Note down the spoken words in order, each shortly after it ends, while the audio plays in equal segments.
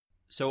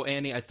So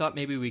Annie, I thought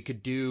maybe we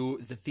could do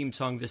the theme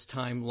song this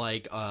time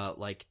like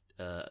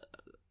a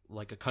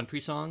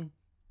country song.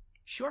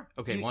 Sure.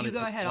 Okay, you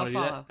go ahead. I'll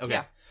follow. Okay.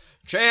 Yeah.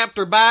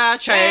 Chapter by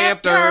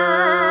chapter,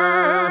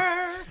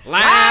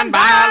 line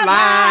by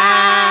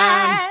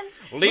line.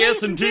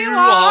 Listen to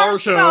our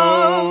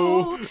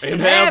show and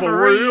have a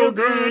real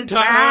good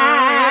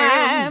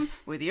time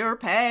with your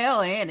pal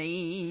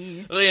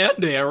Annie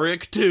and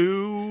Eric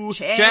too.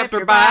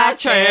 Chapter by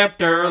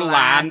chapter,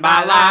 line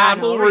by line,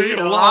 we'll read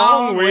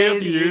along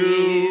with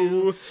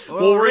you.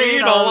 We'll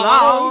read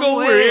along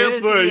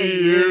with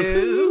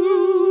you.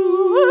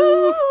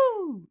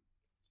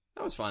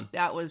 That was fun.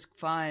 That was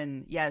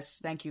fun. Yes,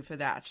 thank you for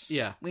that.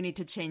 Yeah. We need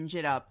to change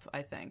it up,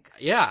 I think.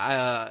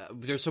 Yeah,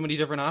 there's so many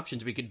different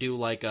options. We could do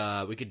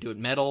we could do it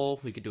metal,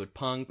 we could do it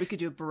punk. We could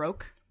do it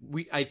Baroque.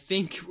 I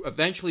think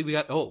eventually we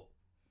got,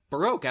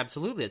 Baroque,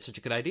 absolutely. That's such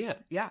a good idea.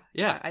 Yeah.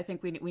 Yeah. I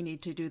think we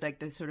need to do like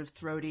the sort of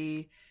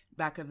throaty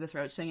back of the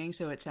throat singing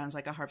so it sounds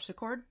like a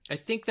harpsichord. I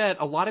think that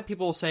a lot of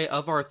people will say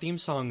of our theme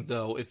song,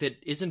 though, if it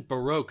isn't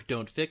Baroque,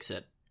 don't fix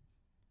it.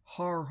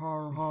 Har,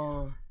 har,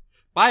 har.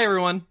 Bye,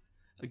 everyone.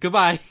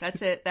 Goodbye.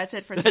 That's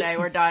it for today.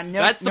 We're done.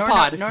 That's the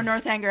pod. No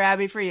Northanger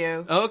Abbey for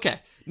you. Okay.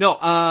 No,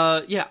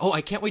 yeah. Oh,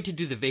 I can't wait to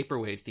do the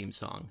Vaporwave theme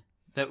song.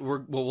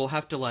 We'll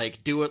have to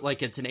do it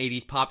like it's an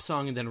 80s pop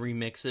song and then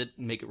remix it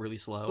and make it really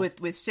slow. With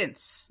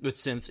synths. With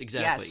synths,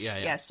 exactly. Yes,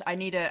 yeah. Yes. I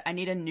need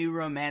a new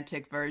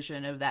romantic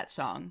version of that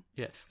song.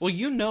 Yeah. Well,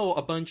 you know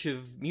a bunch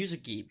of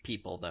music-y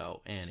people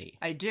though, Annie.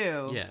 I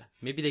do. Yeah.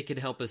 Maybe they could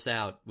help us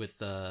out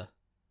with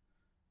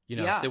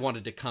if they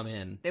wanted to come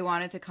in. They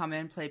wanted to come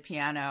in, play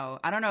piano.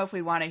 I don't know if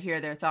we want to hear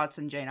their thoughts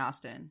on Jane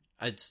Austen.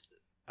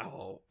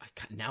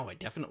 Now I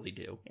definitely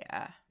do.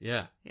 Yeah.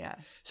 Yeah. Yeah.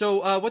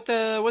 So, what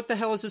the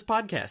hell is this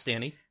podcast,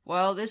 Annie?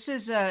 Well, this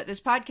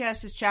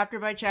podcast is chapter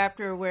by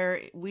chapter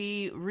where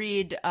we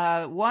read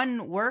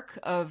one work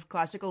of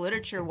classical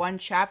literature, one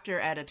chapter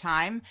at a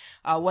time,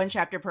 one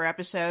chapter per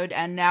episode.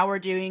 And now we're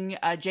doing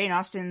Jane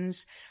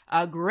Austen's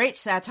great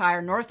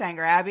satire,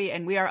 Northanger Abbey,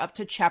 and we are up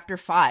to chapter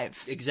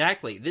 5.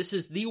 Exactly. This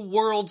is the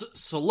world's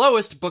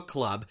slowest book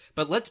club,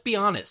 but let's be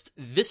honest,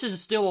 this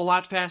is still a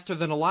lot faster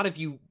than a lot of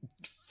you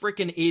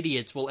freaking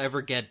idiots will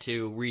ever get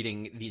to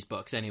reading these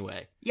books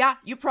anyway. Yeah,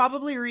 you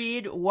probably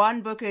read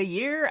one book a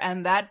year,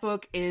 and that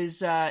book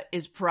is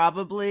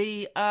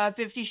probably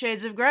 50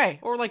 Shades of Grey.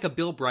 Or like a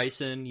Bill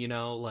Bryson,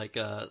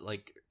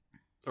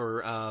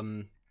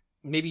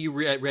 maybe you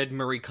read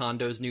Marie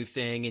Kondo's new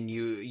thing and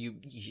you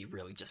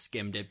really just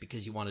skimmed it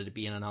because you wanted to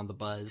be in and on the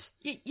buzz.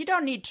 You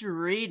don't need to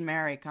read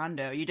Marie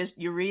Kondo.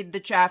 You read the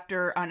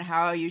chapter on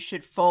how you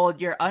should fold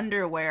your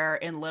underwear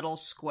in little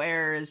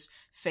squares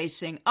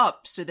facing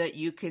up so that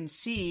you can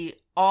see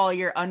all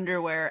your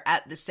underwear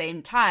at the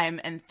same time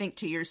and think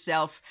to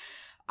yourself,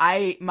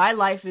 my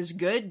life is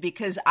good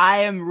because I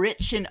am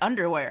rich in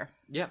underwear.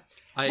 Yeah.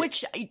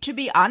 Which, to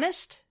be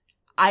honest,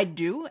 I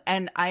do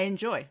and I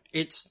enjoy.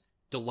 It's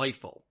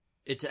delightful.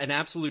 It's an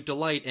absolute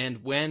delight,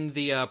 and when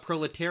the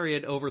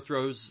proletariat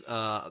overthrows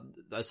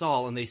us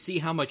all, and they see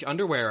how much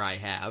underwear I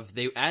have,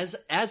 as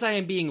I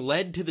am being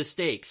led to the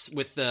stakes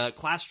with the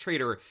class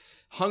traitor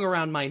hung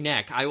around my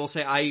neck, I will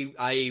say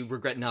I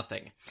regret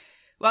nothing.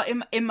 Well,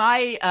 in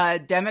my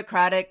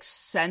democratic,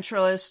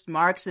 centralist,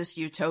 Marxist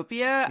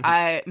utopia,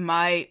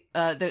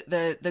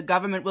 the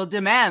government will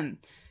demand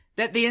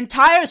that the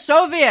entire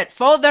Soviet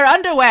fold their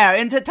underwear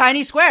into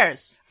tiny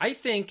squares. I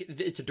think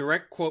it's a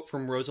direct quote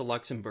from Rosa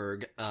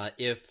Luxemburg.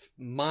 If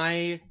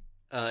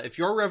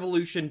your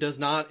revolution does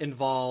not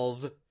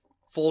involve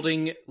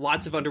folding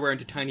lots of underwear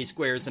into tiny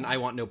squares, then I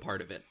want no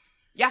part of it.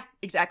 Yeah,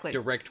 exactly.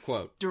 Direct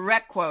quote.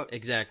 Direct quote.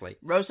 Exactly.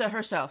 Rosa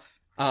herself.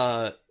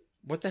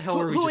 What the hell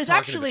are we who just is talking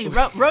actually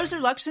about? Rosa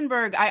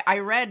Luxemburg? I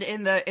read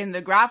in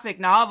the graphic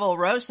novel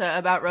Rosa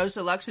about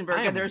Rosa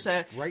Luxemburg, and there's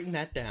writing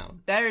that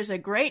down. There's a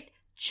great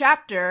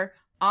chapter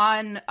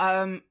on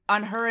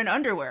her and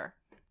underwear.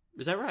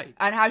 Is that right?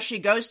 On how she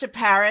goes to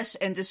Paris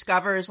and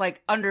discovers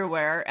like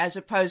underwear as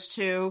opposed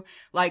to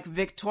like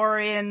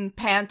Victorian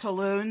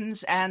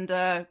pantaloons and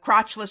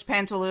crotchless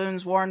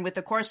pantaloons worn with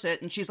a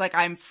corset, and she's like,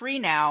 I'm free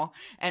now,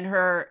 and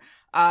her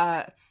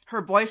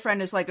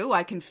boyfriend is like, oh,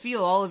 I can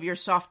feel all of your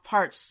soft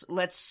parts.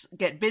 Let's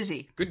get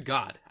busy. Good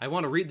God. I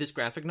want to read this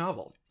graphic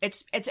novel.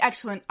 It's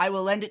excellent. I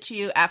will lend it to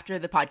you after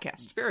the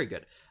podcast. Very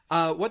good.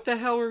 What the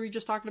hell were we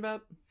just talking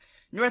about?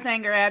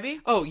 Northanger Abbey.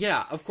 Oh,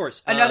 yeah, of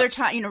course. Another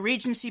time,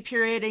 Regency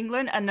period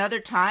England, another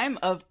time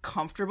of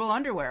comfortable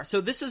underwear.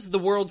 So this is the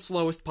world's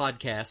slowest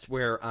podcast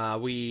where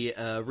we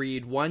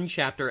read one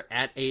chapter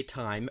at a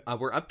time.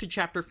 We're up to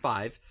chapter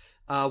 5.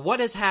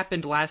 What has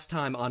happened last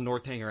time on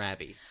Northanger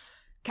Abbey?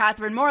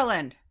 Catherine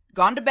Morland,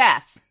 gone to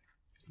Bath.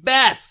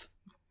 Bath!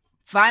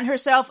 Find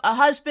herself a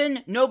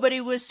husband,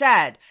 nobody was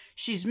sad.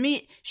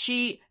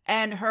 She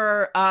and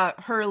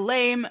her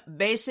lame,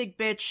 basic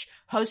bitch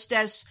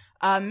hostess,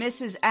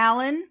 Mrs.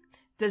 Allen,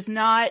 does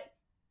not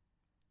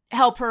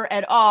help her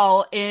at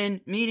all in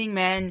meeting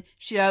men.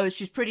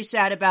 She's pretty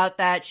sad about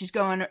that. She's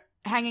going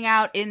hanging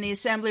out in the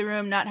assembly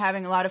room, not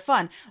having a lot of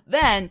fun.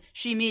 Then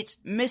she meets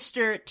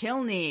Mr.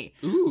 Tilney.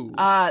 Ooh.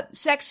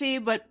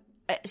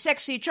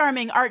 Sexy,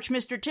 charming arch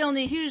Mr.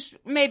 Tilney, who's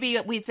maybe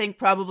we think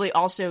probably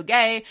also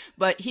gay,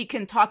 but he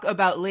can talk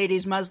about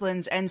ladies'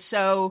 muslins, and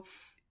so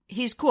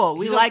he's cool.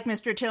 We like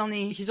Mr.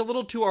 Tilney. He's a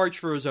little too arch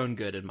for his own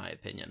good, in my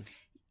opinion.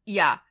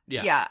 Yeah.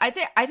 I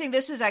think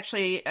this is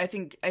actually, I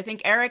think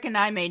Eric and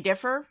I may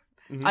differ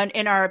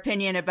in our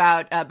opinion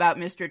about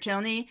Mr.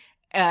 Tilney.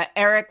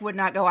 Eric would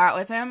not go out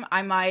with him.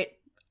 I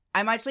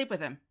might sleep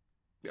with him.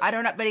 I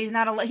don't know, but he's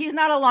not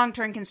a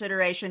long-term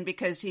consideration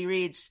because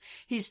he's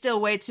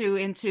still way too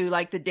into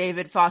like the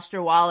David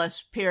Foster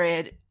Wallace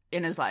period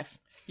in his life.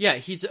 Yeah,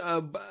 he's,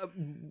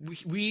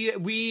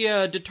 we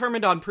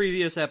determined on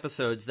previous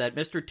episodes that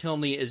Mr.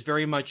 Tilney is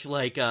very much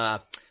like,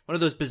 one of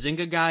those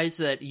Bazinga guys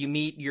that you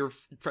meet your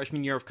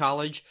freshman year of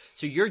college.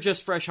 So you're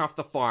just fresh off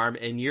the farm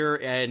and you're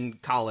in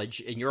college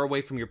and you're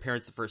away from your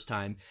parents the first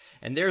time.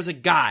 And there's a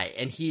guy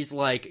and he's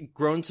like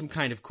grown some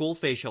kind of cool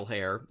facial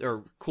hair,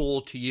 or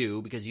cool to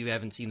you because you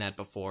haven't seen that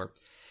before.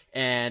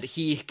 And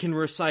he can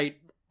recite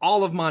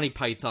all of Monty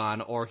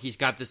Python, or he's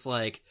got this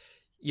like,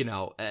 you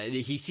know,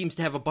 he seems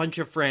to have a bunch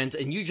of friends,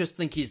 and you just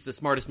think he's the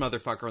smartest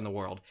motherfucker in the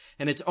world.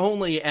 And it's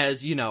only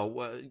as, you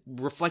know,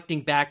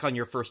 reflecting back on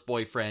your first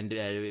boyfriend,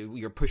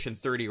 you're pushing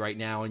 30 right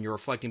now, and you're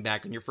reflecting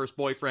back on your first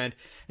boyfriend,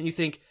 and you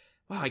think,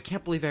 wow, I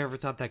can't believe I ever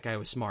thought that guy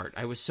was smart.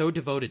 I was so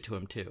devoted to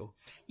him, too.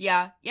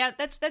 Yeah,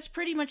 that's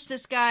pretty much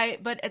this guy,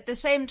 but at the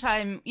same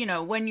time, you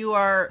know, when you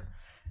are,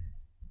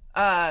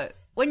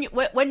 when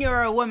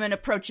you're a woman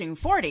approaching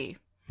 40,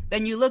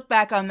 then you look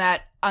back on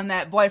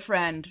that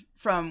boyfriend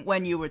from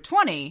when you were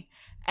 20,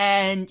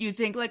 and you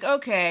think like,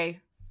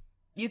 okay,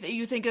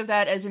 you think of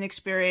that as an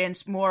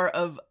experience more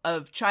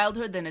of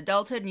childhood than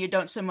adulthood, and you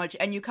don't so much,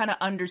 and you kind of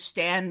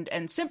understand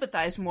and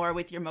sympathize more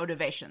with your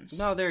motivations.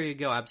 No, there you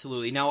go,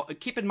 absolutely. Now,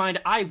 keep in mind,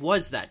 I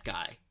was that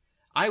guy.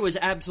 I was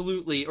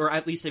absolutely, or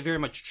at least I very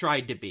much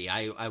tried to be.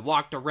 I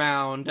walked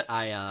around,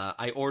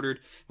 I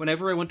ordered,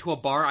 whenever I went to a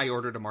bar, I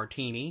ordered a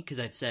martini, because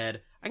I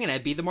said, I'm gonna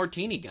be the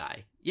martini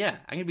guy. Yeah,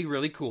 I'm gonna be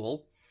really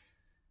cool.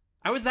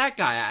 I was that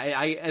guy.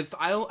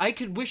 I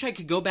could wish I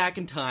could go back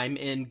in time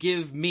and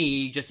give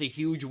me just a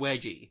huge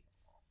wedgie,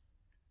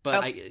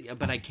 but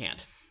I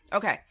can't.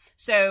 Okay,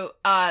 so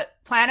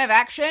plan of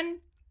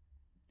action: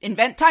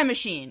 invent time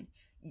machine,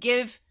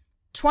 give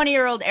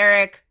 20-year-old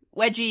Eric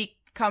wedgie,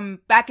 come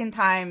back in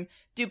time,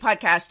 do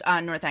podcast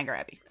on Northanger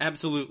Abbey.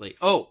 Absolutely.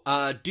 Oh,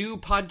 do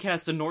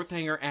podcast on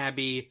Northanger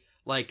Abbey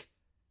like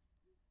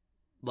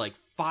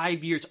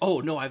 5 years. Oh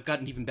no, I've got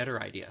an even better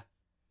idea.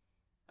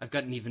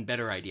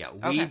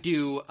 Okay. We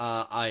do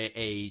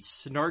a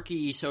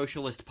snarky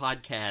socialist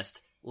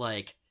podcast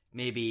like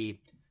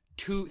maybe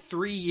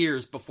 2-3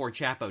 years before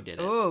Chapo did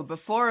it. Oh,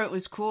 before it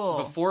was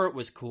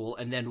cool.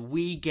 And then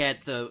we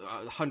get the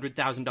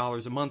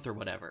 $100,000 a month or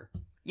whatever.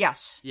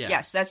 Yes. Yeah.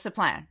 Yes, that's the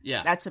plan.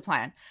 Yeah. That's the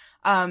plan.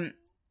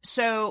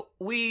 So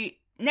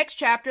next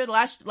chapter, the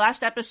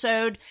last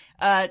episode,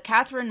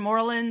 Catherine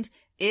Morland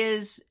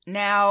is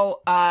now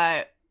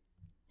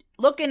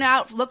looking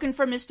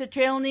for Mr.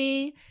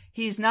 Tilney.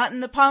 He's not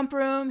in the pump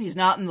room. He's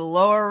not in the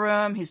lower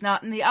room. He's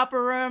not in the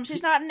upper rooms.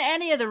 He's not in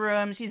any of the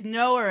rooms. He's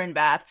nowhere in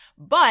Bath.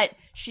 But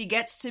she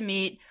gets to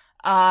meet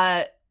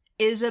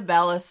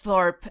Isabella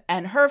Thorpe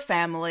and her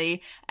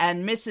family,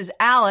 and Mrs.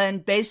 Allen,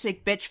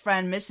 basic bitch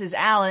friend Mrs.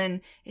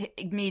 Allen,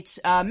 meets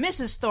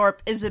Mrs.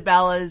 Thorpe,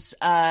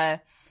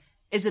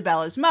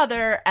 Isabella's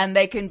mother, and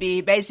they can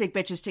be basic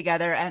bitches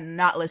together and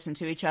not listen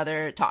to each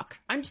other talk.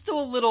 I'm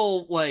still a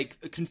little,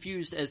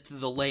 confused as to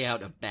the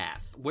layout of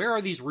Bath. Where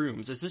are these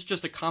rooms? Is this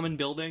just a common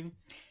building?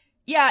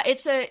 Yeah,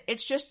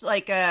 it's just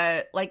like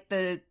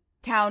the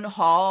town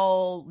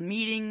hall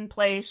meeting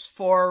place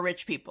for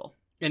rich people.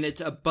 And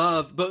it's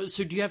above, but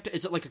so do you have to,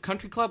 is it like a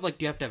country club? Like,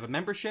 do you have to have a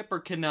membership, or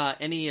can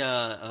any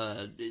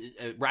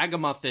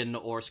ragamuffin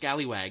or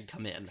scallywag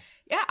come in?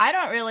 Yeah, I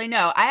don't really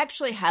know. I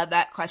actually had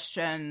that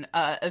question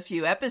a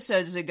few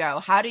episodes ago.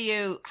 How do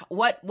you,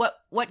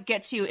 what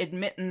gets you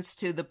admittance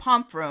to the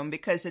pump room?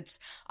 Because it's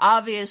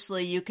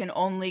obviously you can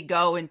only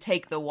go and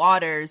take the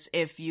waters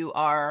if you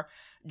are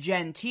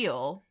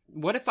genteel.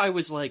 What if I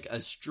was like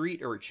a street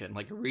urchin,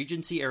 like a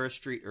Regency era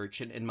street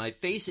urchin, and my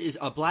face is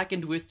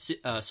blackened with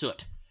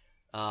soot?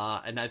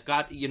 And I've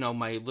got,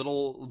 my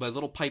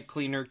little pipe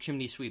cleaner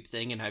chimney sweep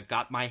thing, and I've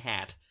got my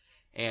hat,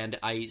 and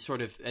I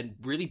and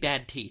really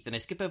bad teeth, and I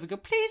skip over and go,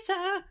 please,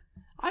 sir,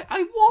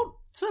 I want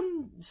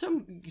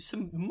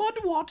some mud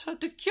water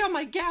to cure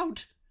my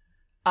gout.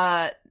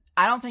 I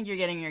don't think you're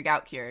getting your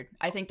gout cured.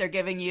 I think they're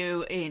giving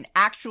you an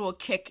actual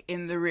kick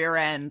in the rear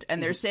end,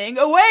 and they're saying,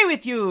 away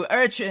with you,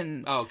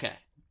 urchin! Oh, okay.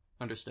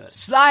 Understood.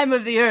 Slime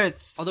of the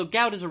earth. Although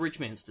gout is a rich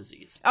man's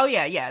disease. Oh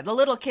yeah. The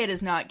little kid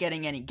is not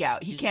getting any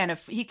gout. He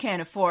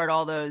can't afford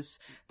all those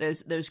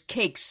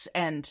cakes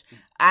and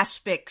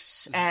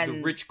aspics and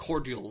the rich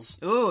cordials.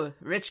 Ooh,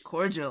 rich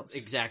cordials.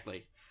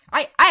 Exactly.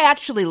 I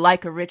actually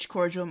like a rich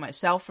cordial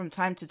myself from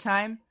time to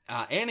time.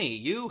 Annie,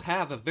 you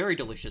have a very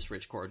delicious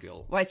rich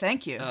cordial. Why,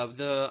 thank you.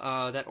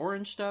 That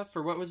orange stuff,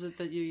 or what was it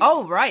that you?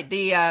 Oh, right.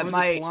 The was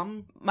it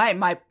plum?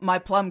 My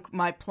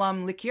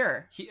plum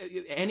liqueur.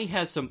 Annie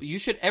has some. You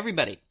should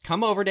everybody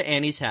come over to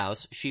Annie's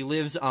house. She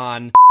lives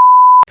on.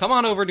 Come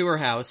on over to her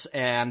house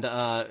and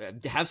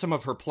have some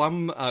of her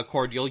plum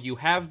cordial. You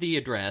have the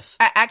address.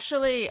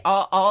 Actually,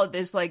 all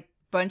this like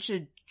bunch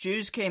of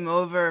Jews came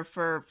over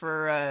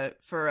for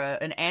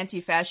an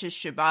anti-fascist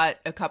Shabbat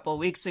a couple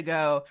weeks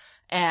ago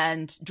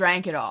and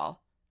drank it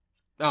all.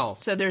 Oh,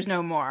 so there's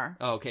no more.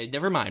 Okay,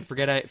 never mind.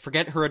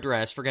 Forget her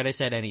address. Forget I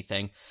said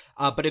anything.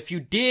 But if you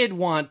did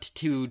want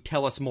to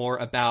tell us more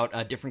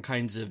about different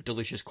kinds of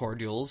delicious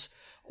cordials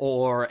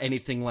or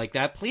anything like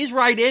that, please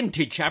write in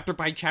to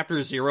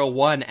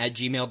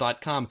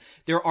chapterbychapter01@gmail.com.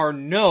 There are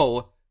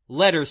no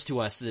letters to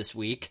us this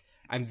week.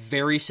 I'm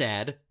very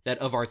sad that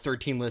of our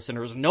 13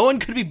 listeners, no one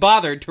could be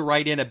bothered to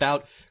write in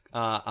about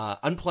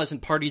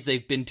unpleasant parties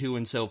they've been to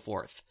and so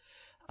forth.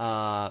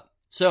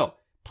 So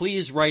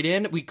please write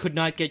in. We could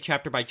not get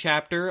chapter by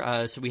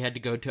chapter, so we had to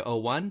go to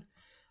 01.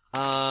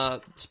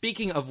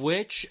 Speaking of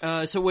which,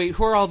 so wait,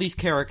 who are all these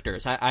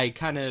characters? I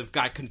kind of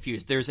got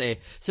confused.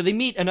 So they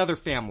meet another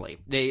family.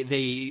 They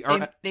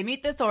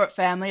meet the Thorpe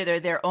family.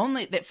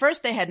 At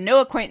first they had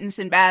no acquaintance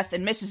in Bath,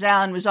 and Mrs.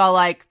 Allen was all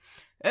like,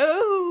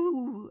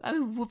 oh,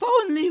 if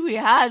only we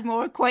had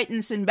more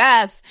acquaintance in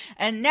Bath.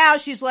 And now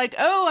she's like,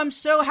 oh, I'm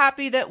so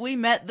happy that we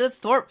met the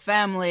Thorpe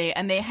family.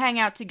 And they hang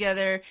out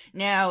together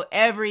now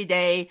every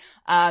day.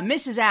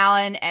 Mrs.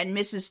 Allen and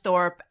Mrs.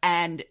 Thorpe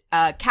and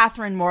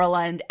Catherine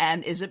Morland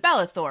and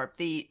Isabella Thorpe,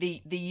 the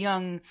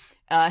young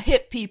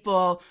hip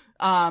people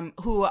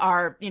who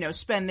are,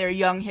 spend their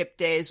young hip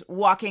days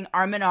walking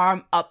arm in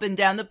arm up and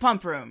down the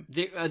pump room.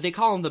 They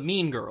call them the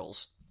Mean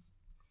Girls.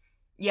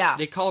 Yeah.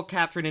 They call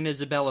Catherine and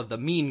Isabella the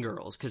Mean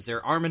Girls because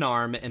they're arm in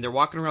arm and they're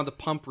walking around the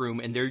pump room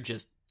and they're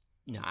just,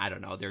 I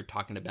don't know, they're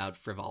talking about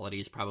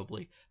frivolities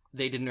probably.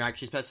 They didn't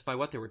actually specify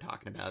what they were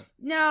talking about.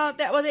 No,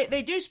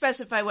 they do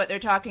specify what they're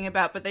talking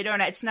about, but they don't,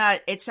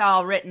 it's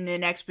all written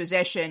in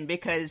exposition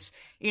because,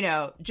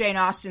 Jane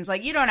Austen's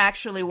like, you don't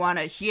actually want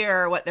to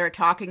hear what they're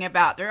talking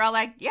about. They're all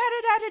like,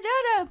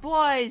 yada-da-da-da-da,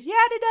 boys,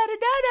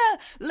 yada-da-da-da-da,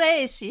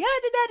 lace,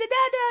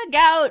 yada-da-da-da-da,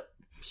 gout.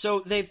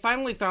 So they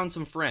finally found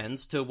some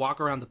friends to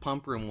walk around the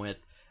pump room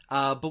with.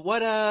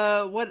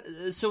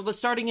 So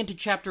starting into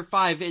chapter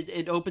 5,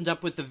 it opens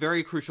up with a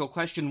very crucial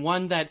question,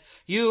 one that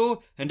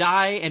you and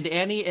I and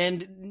Annie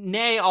and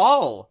nay,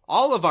 all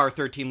of our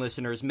 13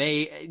 listeners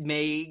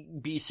may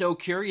be so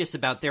curious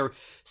about. They're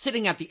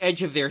sitting at the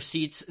edge of their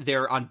seats,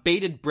 they're on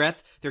bated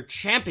breath, they're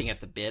champing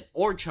at the bit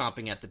or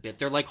chomping at the bit.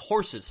 They're like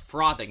horses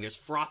frothing. There's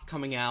froth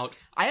coming out.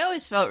 I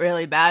always felt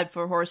really bad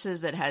for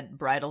horses that had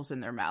bridles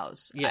in their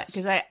mouths. Yes.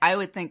 Because I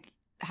would think,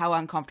 how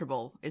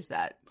uncomfortable is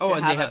that? Oh,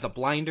 and they have the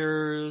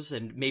blinders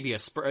and maybe a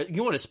spur. You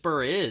know what a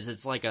spur is?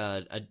 It's like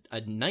a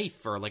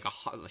knife or like a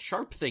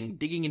sharp thing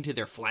digging into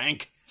their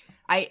flank.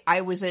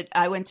 I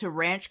went to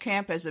ranch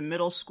camp as a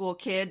middle school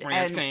kid.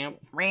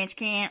 Ranch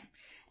camp.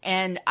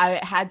 And I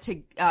had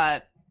to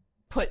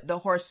put the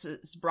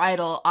horse's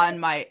bridle on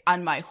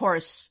my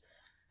horse,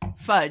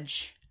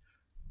 Fudge,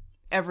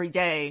 every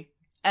day.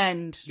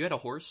 And you had a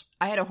horse?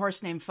 I had a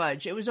horse named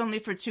Fudge. It was only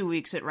for 2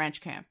 weeks at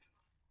ranch camp.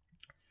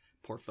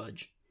 Poor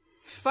Fudge.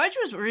 Fudge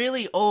was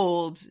really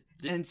old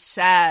and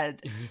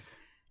sad.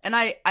 And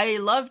I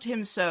loved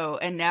him so,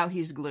 and now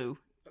he's glue.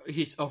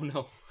 Oh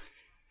no.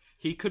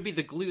 He could be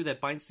the glue that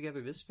binds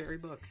together this very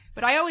book.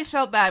 But I always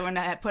felt bad when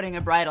I had putting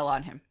a bridle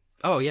on him.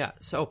 Oh yeah,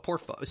 so poor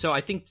Fudge. So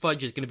I think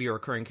Fudge is going to be a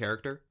recurring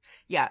character.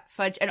 Yeah,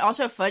 Fudge. And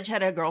also Fudge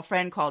had a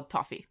girlfriend called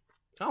Toffee.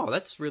 Oh,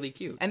 that's really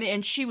cute.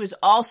 And she was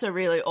also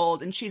really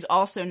old, and she's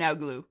also now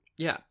glue.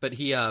 Yeah, but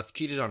he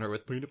cheated on her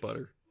with peanut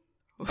butter.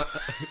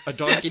 A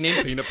donkey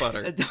named Peanut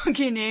Butter. A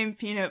donkey named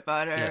Peanut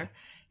Butter.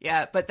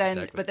 Yeah, but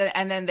then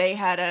they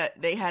had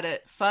a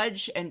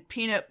Fudge and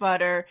Peanut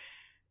Butter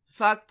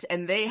fucked,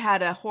 and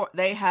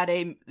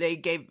and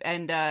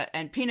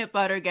Peanut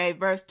Butter gave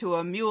birth to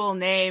a mule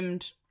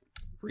named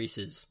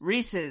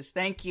Reese's.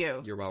 Thank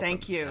you. You're welcome.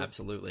 Thank you.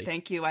 Absolutely.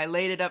 Thank you. I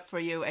laid it up for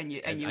you, and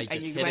you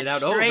went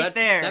straight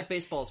there. That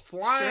baseball's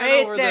flying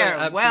straight over there.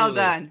 Absolutely. Well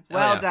done.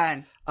 Well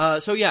done.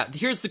 So yeah,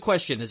 here's the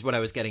question: is what I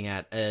was getting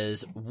at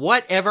is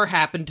whatever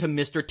happened to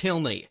Mr.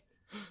 Tilney?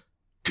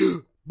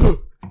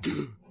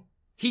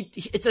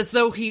 It's as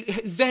though he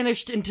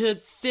vanished into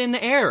thin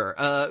air.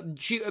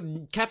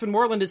 Catherine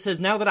Morland says,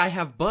 now that I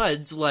have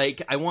buds,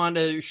 like, I want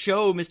to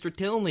show Mr.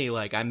 Tilney,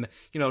 like, I'm,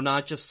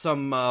 not just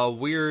some,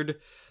 weird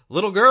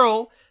little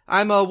girl.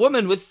 I'm a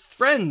woman with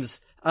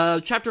friends.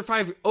 Chapter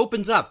 5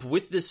 opens up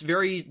with this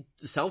very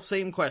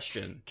self-same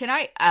question. Can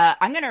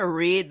I'm gonna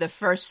read the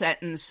first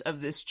sentence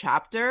of this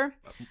chapter.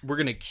 We're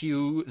gonna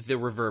cue the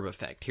reverb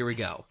effect. Here we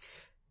go.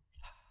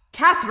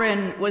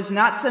 Catherine was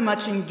not so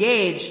much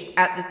engaged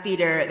at the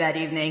theater that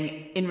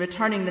evening in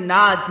returning the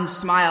nods and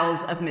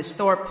smiles of Miss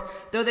Thorpe,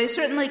 though they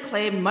certainly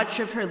claimed much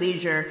of her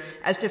leisure,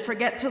 as to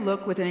forget to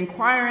look with an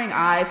inquiring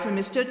eye for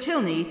Mr.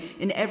 Tilney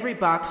in every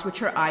box which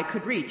her eye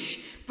could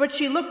reach. But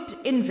she looked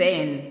in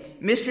vain.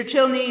 Mr.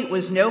 Tilney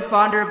was no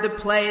fonder of the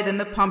play than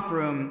the pump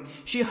room.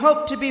 She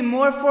hoped to be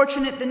more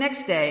fortunate the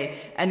next day,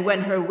 and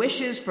when her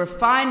wishes for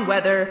fine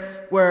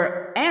weather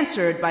were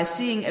answered by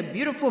seeing a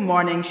beautiful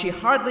morning, she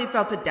hardly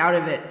felt a doubt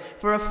of it,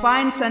 for a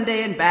fine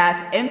Sunday in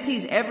Bath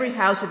empties every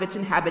house of its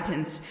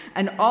inhabitants,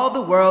 and all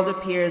the world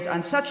appears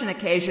on such an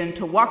occasion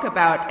to walk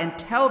about and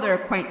tell their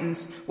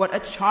acquaintance what a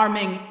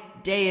charming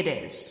day it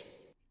is.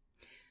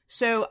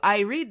 So I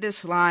read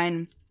this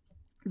line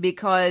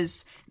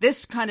because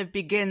this kind of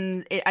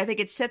begins, I think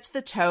it sets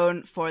the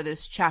tone for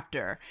this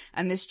chapter.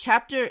 And this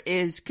chapter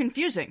is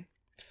confusing.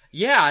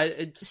 Yeah,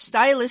 it's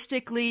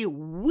stylistically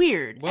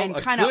weird and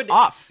kind of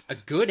off. A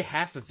good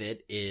half of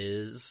it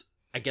is,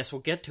 I guess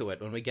we'll get to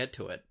it when we get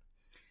to it.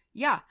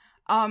 Yeah.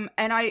 And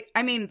I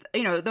mean,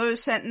 you know,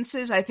 those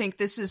sentences, I think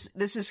this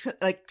is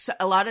like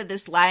a lot of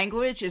this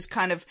language is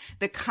kind of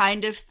the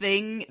kind of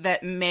thing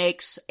that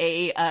makes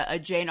a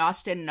Jane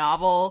Austen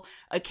novel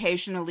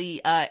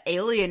occasionally,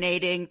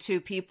 alienating to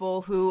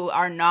people who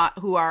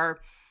are,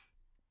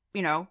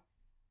 you know,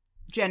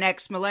 Gen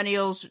X,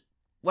 millennials,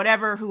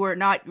 whatever, who are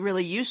not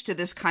really used to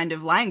this kind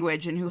of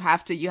language and you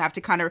have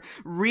to kind of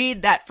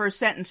read that first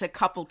sentence a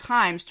couple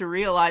times to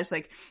realize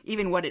like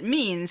even what it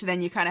means. And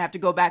then you kind of have to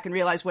go back and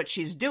realize what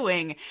she's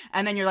doing.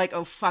 And then you're like,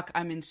 oh fuck,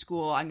 I'm in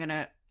school. I'm going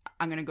to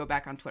go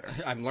back on Twitter.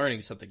 I'm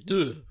learning something.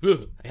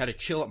 I had a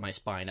chill at my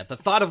spine at the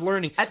thought of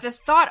learning. At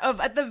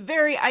the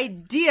very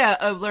idea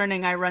of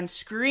learning, I run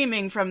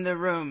screaming from the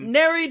room.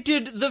 Nary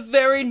did the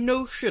very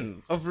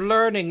notion of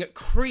learning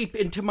creep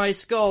into my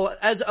skull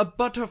as a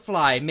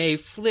butterfly may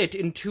flit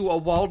into a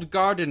walled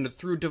garden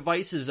through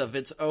devices of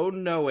its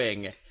own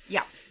knowing.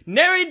 Yeah.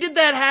 Nary did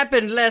that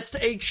happen, lest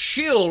a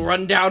chill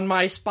run down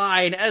my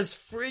spine as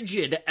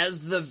frigid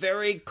as the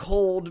very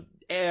cold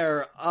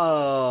air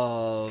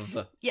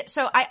of... Yeah,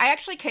 so I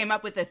actually came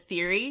up with a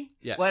theory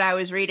when I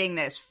was reading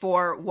this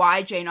for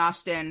why Jane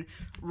Austen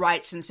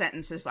writes in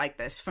sentences like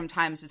this from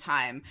time to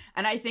time.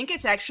 And I think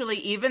it's actually,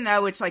 even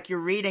though it's like you're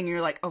reading, you're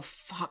like, oh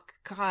fuck,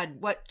 God,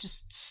 what?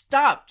 Just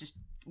stop. Just,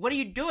 what are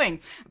you doing?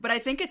 But I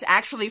think it's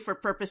actually for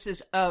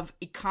purposes of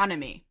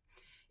economy.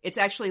 It's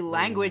actually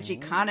language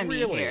economy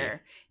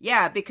here.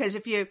 Yeah, because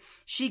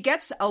she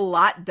gets a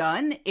lot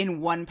done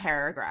in one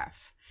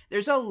paragraph.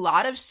 There's a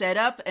lot of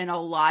setup and a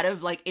lot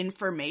of like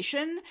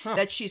information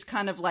that she's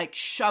kind of like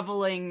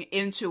shoveling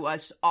into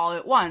us all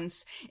at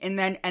once. And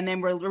then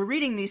we're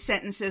reading these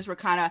sentences. We're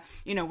kind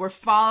of, you know, we're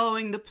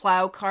following the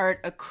plow cart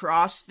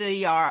across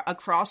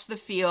the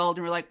field.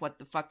 And we're like, what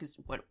the fuck is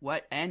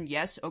what? And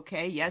yes.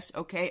 Okay.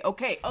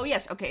 Oh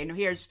yes. Okay.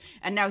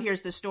 And now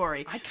here's the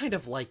story. I kind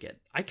of like it.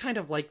 I kind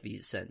of like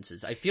these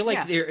sentences. I feel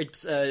like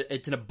it's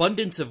an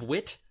abundance of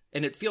wit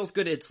and it feels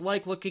good. It's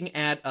like looking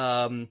at,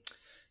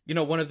 you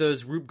know, one of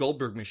those Rube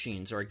Goldberg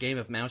machines or a game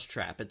of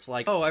Mousetrap. It's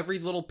like, oh, every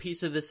little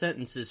piece of the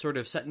sentence is sort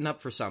of setting up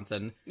for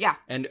something. Yeah.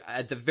 And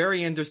at the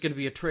very end, there's going to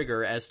be a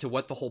trigger as to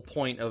what the whole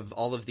point of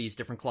all of these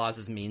different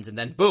clauses means. And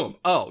then, boom,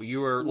 oh,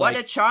 you were what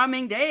a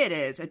charming day it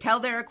is.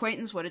 Tell their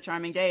acquaintance what a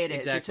charming day it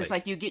is. Exactly. It's just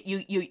like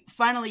you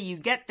finally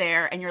get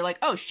there and you're like,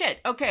 oh shit,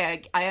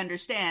 okay, I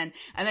understand.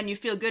 And then you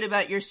feel good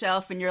about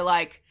yourself and you're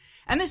like,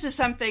 and this is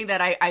something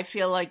that I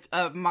feel like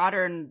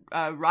modern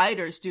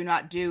writers do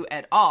not do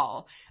at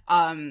all.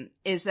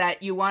 Is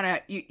that you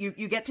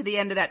get to the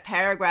end of that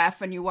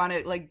paragraph and you want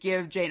to like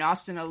give Jane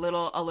Austen a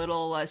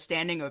little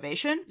standing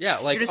ovation. Yeah,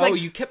 like, oh,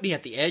 you kept me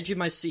at the edge of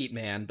my seat,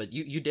 man, but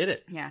you did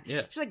it. Yeah.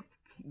 She's like,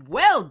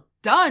 well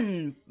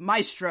done,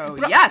 maestro.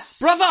 Yes.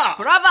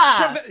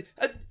 Brava.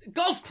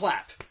 Golf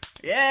clap.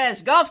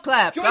 Yes, golf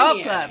clap.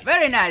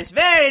 Very nice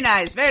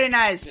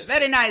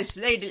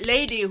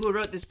lady who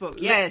wrote this book.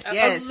 Yes.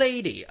 A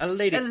lady.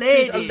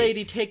 Please, a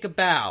lady take a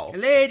bow.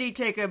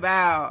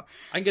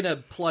 I'm gonna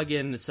plug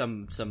in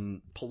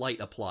some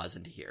polite applause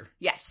into here.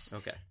 Yes.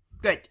 Okay.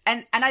 Good.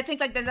 And I think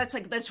like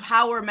that's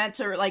how we're meant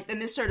to, like, in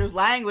this sort of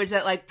language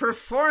that like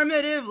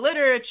performative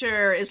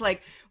literature is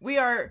like, we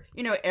are,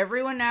 you know,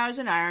 everyone now is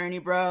an irony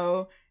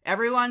bro.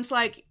 Everyone's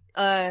like,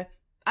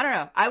 I don't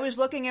know. I was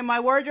looking in my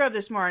wardrobe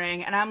this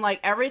morning and I'm like,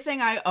 everything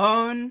I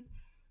own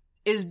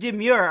is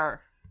demure.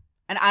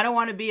 And I don't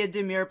want to be a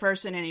demure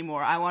person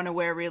anymore. I want to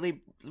wear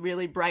really,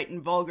 really bright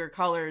and vulgar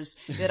colors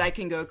that I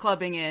can go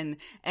clubbing in.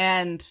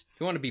 And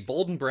you want to be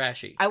bold and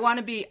brashy. I want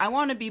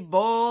to be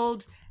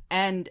bold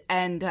and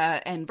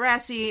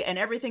brassy, and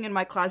everything in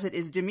my closet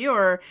is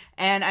demure.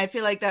 And I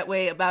feel like that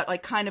way about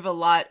like kind of a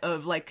lot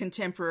of like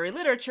contemporary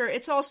literature.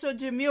 It's also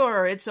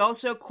demure. It's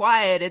also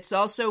quiet. It's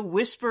also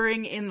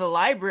whispering in the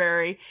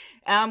library,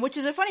 which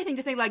is a funny thing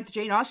to think. Like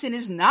Jane Austen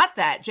is not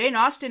that. Jane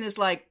Austen is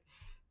like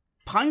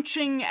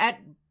punching at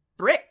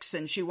bricks,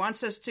 and she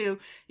wants us to,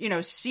 you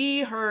know,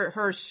 see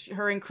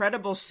her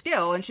incredible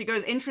skill. And she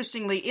goes,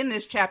 interestingly, in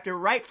this chapter,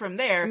 right from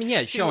there. I mean,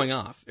 yeah, it's showing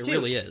off. It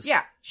really is.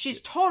 Yeah,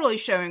 she's totally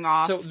showing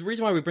off. So the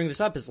reason why we bring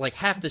this up is like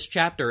half this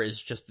chapter is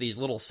just these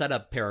little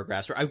setup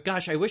paragraphs. Where, I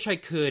wish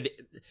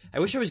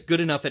I was good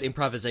enough at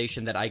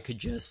improvisation that I could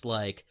just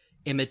like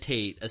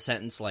imitate a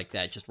sentence like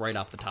that just right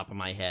off the top of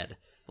my head.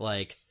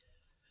 Like,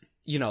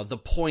 the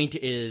point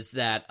is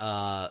that,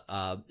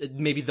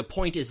 maybe the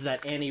point is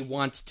that Annie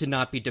wants to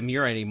not be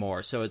demure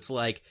anymore. So it's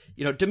like,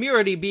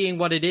 demurity being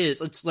what it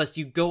is, it's less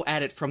you go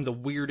at it from the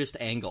weirdest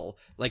angle,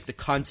 like the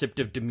concept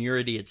of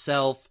demurity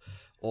itself,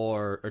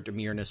 or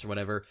demureness or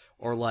whatever,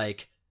 or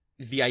like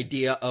the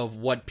idea of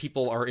what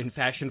people are in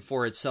fashion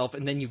for itself,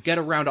 and then you get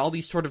around all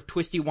these sort of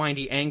twisty,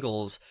 windy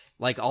angles,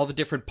 like all the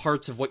different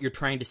parts of what you're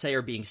trying to say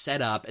are being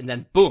set up, and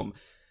then boom,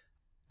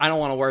 I don't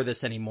want to wear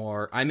this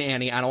anymore. I'm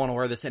Annie, I don't want to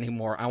wear this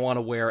anymore. I want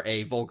to wear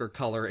a vulgar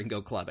color and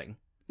go clubbing.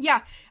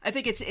 Yeah, I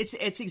think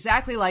it's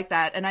exactly like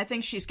that, and I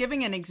think she's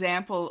giving an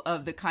example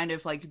of the kind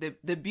of like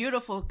the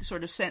beautiful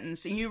sort of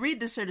sentence, and you read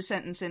this sort of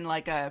sentence in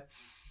like a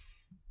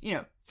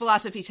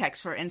philosophy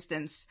text, for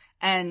instance,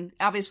 and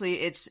obviously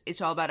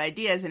it's all about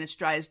ideas and it's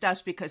dry as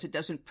dust because it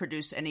doesn't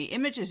produce any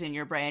images in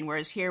your brain,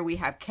 whereas here we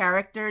have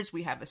characters,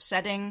 we have a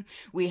setting,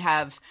 we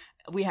have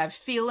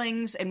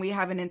feelings, and we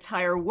have an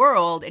entire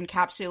world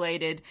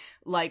encapsulated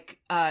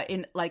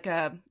in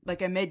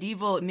a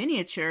medieval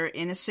miniature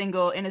in a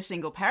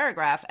single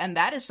paragraph, and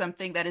that is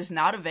something that is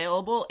not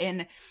available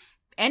in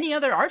any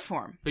other art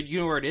form. But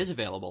you know where it is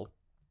available?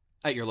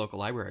 At your local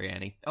library,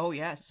 Annie. Oh,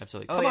 yes.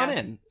 Absolutely. Come on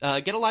in.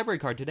 Get a library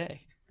card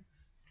today.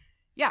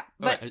 Yeah,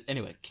 but... Right,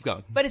 anyway, keep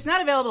going. But it's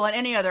not available in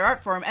any other art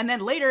form. And then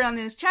later on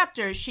in this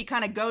chapter, she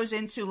kind of goes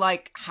into,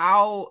 like,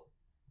 how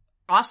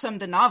awesome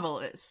the novel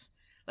is.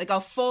 Like, a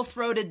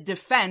full-throated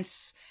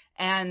defense,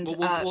 and...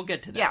 We'll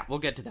get to that. Yeah. We'll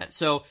get to that.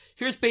 So,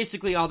 here's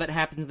basically all that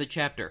happens in the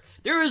chapter.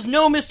 There is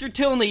no Mr.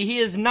 Tilney. He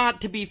is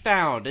not to be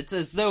found. It's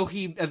as though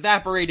he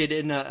evaporated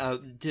in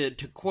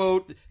to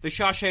quote The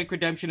Shawshank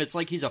Redemption, it's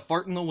like he's a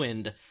fart in the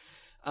wind.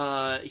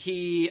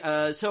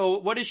 So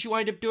what does she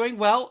wind up doing?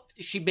 Well,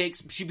 she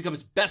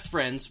becomes best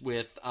friends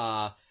with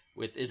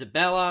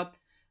Isabella,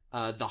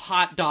 the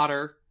hot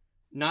daughter,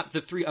 not the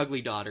three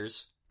ugly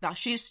daughters. No,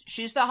 she's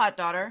the hot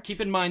daughter.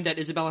 Keep in mind that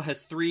Isabella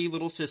has three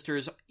little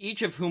sisters,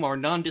 each of whom are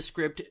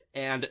nondescript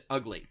and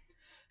ugly.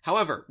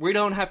 However, we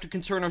don't have to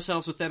concern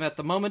ourselves with them at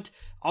the moment.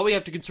 All we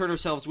have to concern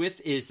ourselves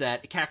with is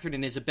that Catherine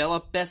and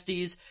Isabella,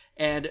 besties,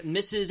 and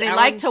Mrs. They Allen...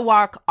 like to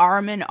walk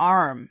arm in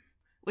arm.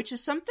 Which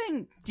is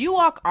something. Do you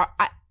walk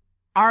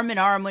arm in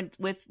arm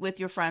with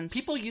your friends?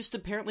 People used to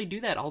apparently do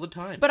that all the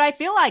time. But I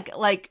feel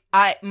like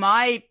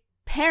my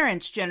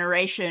parents'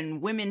 generation,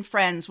 women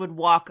friends would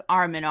walk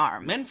arm in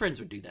arm. Men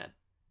friends would do that.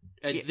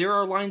 Yeah. There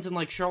are lines in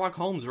like Sherlock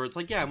Holmes where it's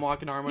like, yeah, I'm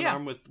walking arm in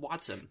arm with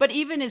Watson. But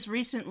even as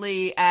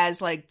recently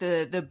as like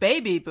the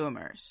baby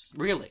boomers.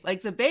 Really?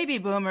 Like the baby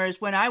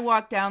boomers, when I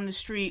walk down the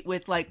street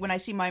with when I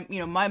see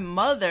my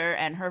mother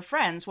and her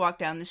friends walk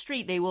down the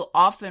street, they will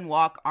often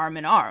walk arm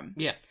in arm.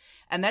 Yeah.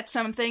 And that's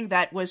something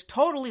that was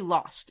totally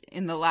lost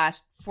in the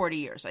last 40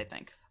 years, I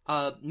think.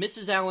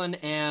 Mrs. Allen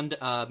and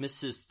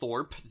Mrs.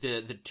 Thorpe,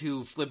 the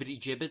two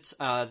flibbity-gibbets,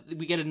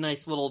 we get a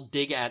nice little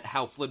dig at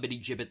how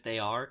flibbity-gibbet they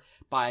are.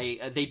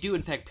 They do,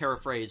 in fact,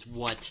 paraphrase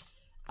what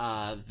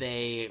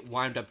they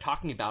wind up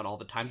talking about all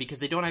the time, because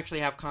they don't actually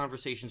have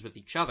conversations with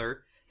each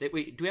other.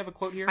 Wait, do we have a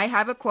quote here? I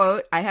have a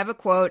quote.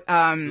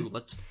 Ooh,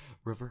 let's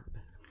reverb.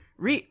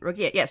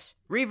 Yes.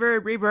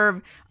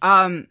 Reverb.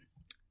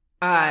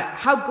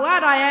 How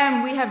glad I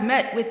am we have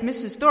met with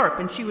Mrs. Thorpe,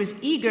 and she was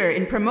eager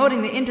in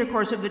promoting the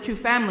intercourse of the two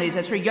families,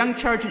 as her young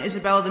charge and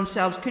Isabella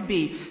themselves could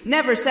be,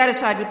 never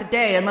satisfied with the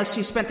day unless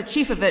she spent the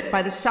chief of it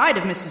by the side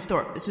of Mrs.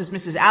 Thorpe. This is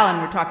Mrs. Allen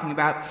we're talking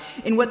about,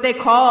 in what they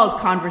called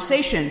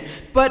conversation,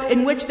 but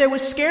in which there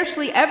was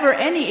scarcely ever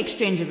any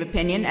exchange of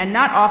opinion, and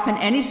not often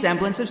any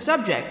semblance of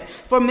subject,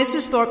 for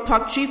Mrs. Thorpe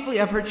talked chiefly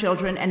of her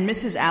children, and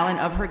Mrs. Allen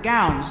of her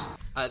gowns.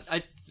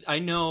 I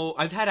know.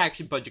 I've had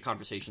actually a bunch of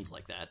conversations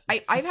like that.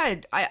 I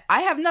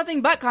have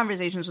nothing but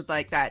conversations with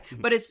like that.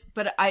 But it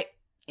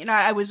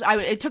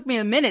took me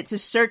a minute to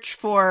search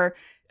for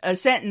a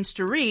sentence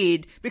to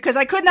read because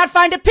I could not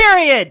find a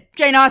period,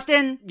 Jane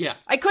Austen. Yeah.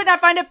 I could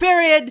not find a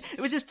period. It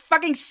was just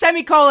fucking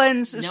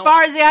semicolons as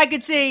far as the eye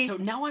could see. So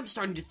now I'm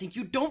starting to think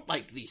you don't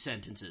like these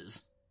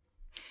sentences.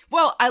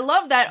 Well, I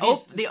love that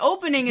the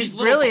opening is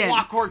brilliant. These little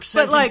clockwork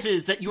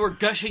sentences that you were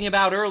gushing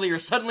about earlier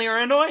suddenly are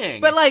annoying.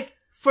 But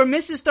for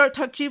Mrs. Thorpe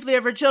talked chiefly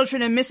of her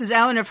children and Mrs.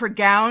 Allen of her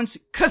gowns,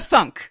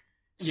 kathunk.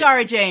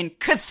 Sorry, Jane,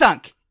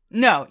 kathunk.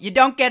 No, you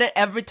don't get it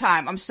every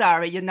time. I'm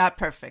sorry, you're not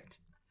perfect.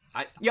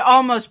 You're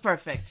almost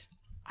perfect.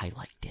 I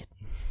liked it.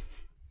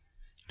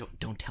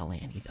 Don't tell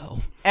Annie, though.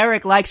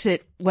 Eric likes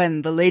it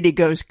when the lady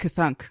goes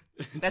kathunk.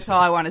 That's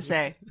all I want to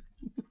say.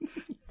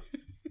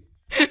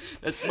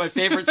 That's my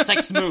favorite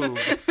sex move.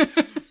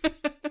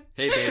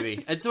 Hey,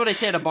 baby. That's what I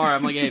say at a bar.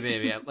 I'm like, hey,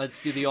 baby, let's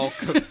do the old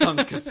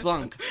ka-thunk,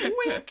 ka-thunk.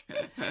 Wink.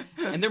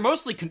 And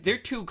they're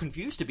too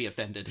confused to be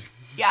offended.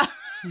 Yeah.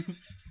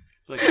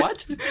 Like,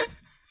 what?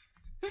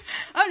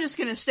 I'm just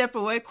going to step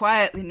away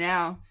quietly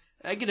now.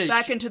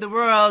 Back into the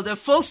world of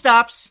full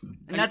stops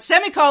and not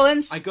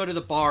semicolons. I go to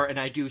the bar and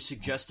I do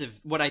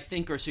what I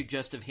think are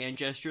suggestive hand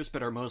gestures,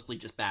 but are mostly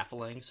just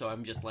baffling. So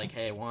I'm just like,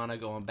 hey, wanna,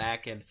 going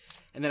back, and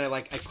then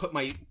I put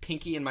my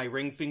pinky and my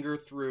ring finger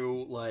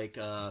through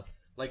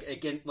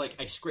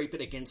I scrape it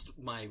against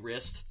my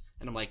wrist,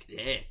 and I'm like,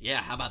 yeah,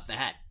 how about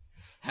that?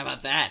 How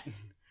about that?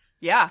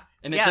 Yeah.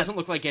 And it doesn't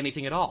look like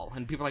anything at all.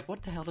 And people are like,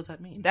 what the hell does that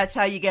mean? That's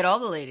how you get all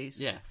the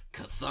ladies. Yeah.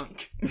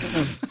 Ka-thunk.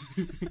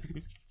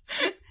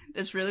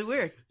 That's really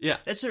weird. Yeah.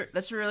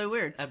 That's really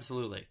weird.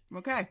 Absolutely.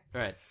 Okay.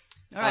 All right.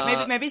 All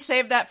right. Maybe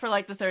save that for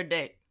like the third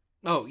date.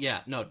 Oh,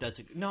 yeah. No,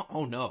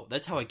 no.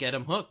 That's how I get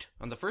him hooked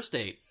on the first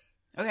date.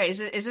 Okay, is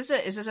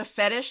this a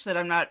fetish that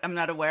I'm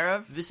not aware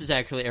of? This is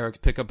actually Eric's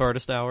Pickup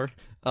Artist Hour.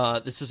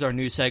 This is our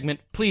new segment.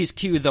 Please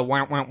cue the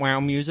wow wow wow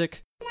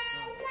music.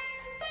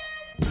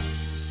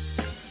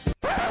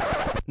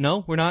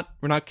 No, we're not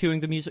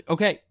cueing the music.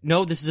 Okay,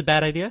 no, this is a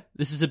bad idea.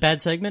 This is a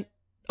bad segment.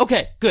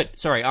 Okay, good.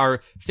 Sorry,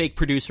 our fake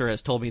producer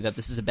has told me that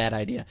this is a bad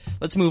idea.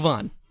 Let's move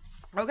on.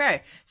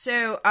 Okay,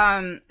 so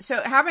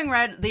having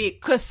read the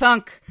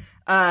ka-thunk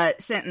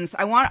sentence,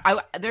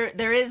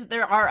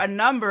 there are a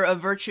number of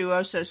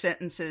virtuoso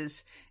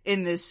sentences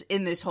in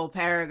this whole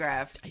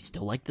paragraph. I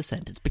still like the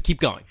sentence, but keep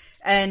going.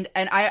 And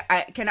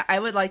I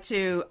would like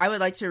to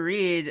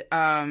read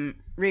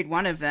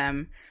one of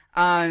them.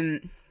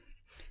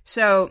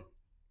 So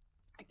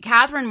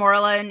Catherine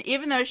Morland,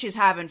 even though she's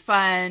having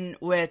fun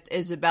with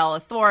Isabella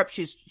Thorpe,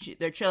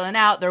 they're chilling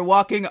out, they're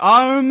walking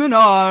arm in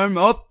arm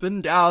up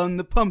and down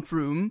the pump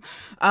room.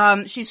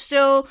 She's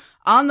still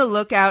on the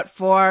lookout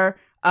for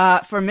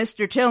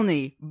Mr.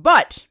 Tilney,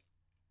 but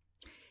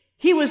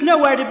he was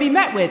nowhere to be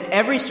met with.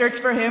 Every search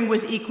for him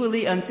was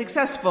equally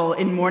unsuccessful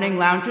in morning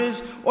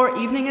lounges or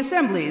evening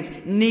assemblies,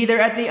 neither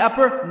at the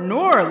upper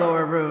nor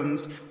lower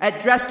rooms.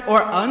 At dressed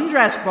or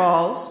undressed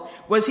balls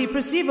was he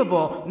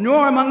perceivable,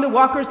 nor among the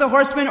walkers, the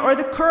horsemen, or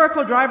the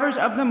curricle drivers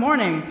of the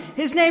morning.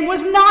 His name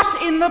was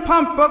not in the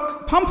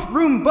pump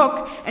room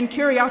book, and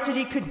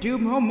curiosity could do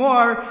no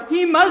more.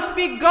 He must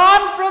be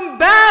gone from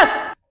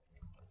Bath!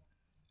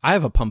 I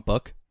have a pump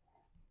book.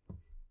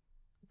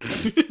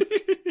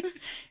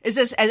 Is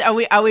this?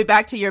 Are we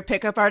back to your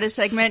pickup artist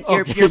segment?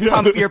 Okay.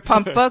 Your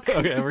pump book.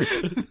 Okay.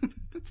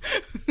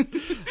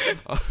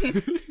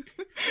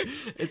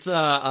 It's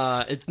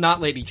not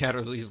Lady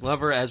Chatterley's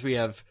Lover, as we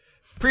have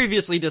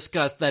previously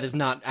discussed. That is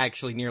not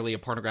actually nearly a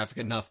pornographic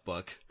enough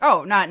book.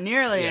 Oh, not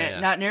nearly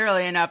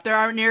enough. There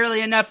aren't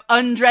nearly enough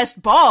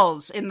undressed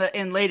balls in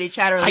Lady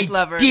Chatterley's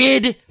Lover. I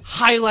did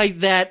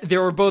highlight that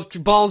there were balls.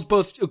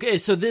 Okay,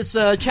 so this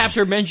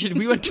chapter mentioned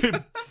we went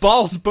to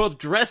balls both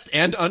dressed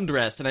and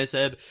undressed, and I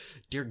said,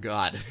 "Dear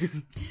God,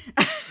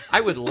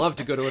 I would love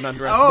to go to an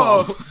undressed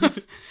ball."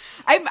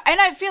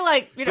 I feel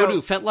like, go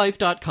to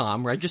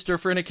FetLife.com, register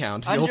for an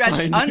account. You'll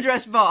find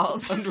undressed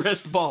balls.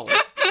 Undressed balls.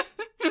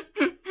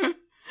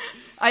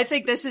 I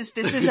think this is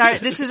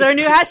our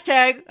new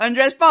hashtag,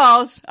 undressed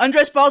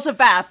balls of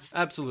Bath.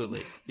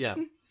 Absolutely. Yeah.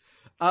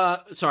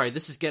 Sorry,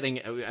 this is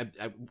getting,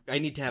 I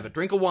need to have a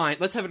drink of wine.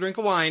 Let's have a drink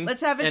of wine.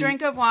 Let's have a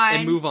drink of wine.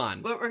 And move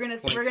on. We're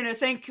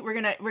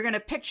gonna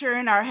picture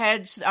in our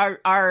heads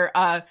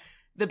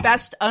the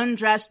best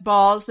undressed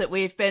balls that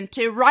we've been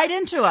to. Write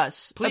into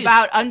us. Please.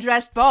 About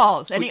undressed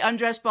balls. Any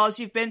undressed balls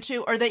you've been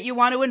to or that you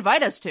want to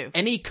invite us to.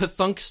 Any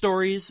ka-thunk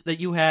stories that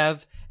you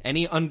have,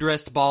 any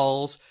undressed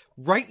balls.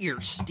 Write your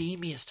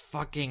steamiest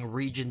fucking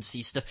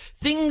Regency stuff.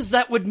 Things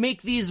that would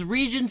make these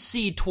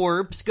Regency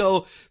twerps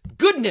go,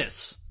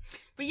 goodness!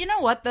 But you know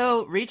what,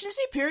 though?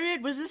 Regency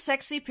period was a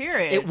sexy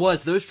period. It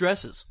was. Those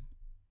dresses.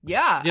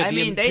 Yeah.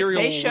 The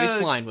imperial they showed...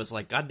 waistline was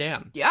like,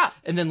 goddamn. Yeah.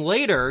 And then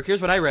later, here's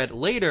what I read.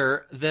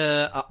 Later,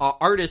 the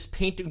artists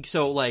painting,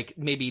 so like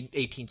maybe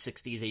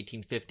 1860s,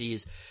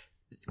 1850s,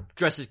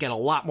 dresses get a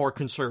lot more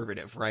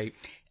conservative, right?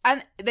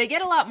 And they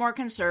get a lot more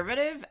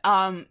conservative,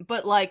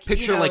 but like...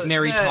 Picture like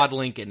Mary Todd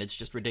Lincoln, it's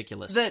just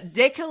ridiculous. The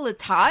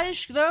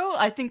décolletage, though,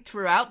 I think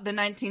throughout the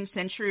 19th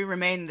century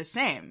remained the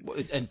same.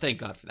 And thank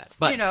God for that.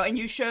 But and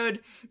you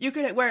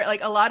could wear,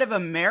 like, a lot of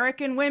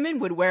American women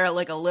would wear,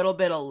 like, a little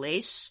bit of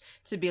lace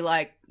to be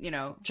like,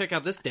 check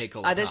out this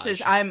décolletage. This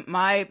is,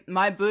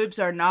 my boobs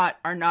are not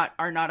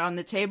on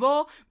the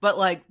table, but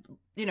like,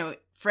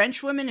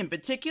 French women in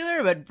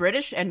particular, but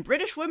British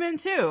women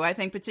too. I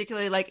think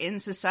particularly like in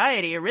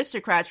society,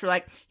 aristocrats were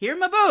like, here are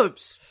my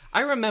boobs. I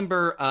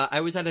remember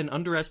I was at an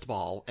undressed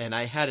ball and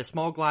I had a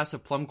small glass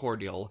of plum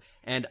cordial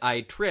and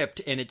I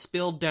tripped and it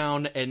spilled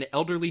down an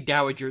elderly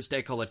dowager's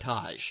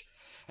décolletage.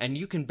 And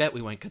you can bet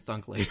we went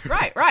ka-thunk later.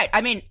 Right.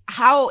 I mean,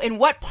 in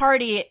what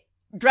party,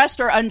 dressed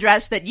or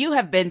undressed, that you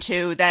have been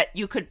to that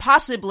you could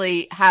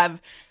possibly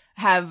have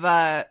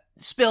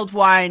spilled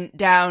wine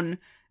down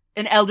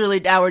an elderly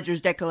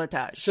dowager's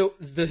décolletage? So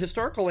the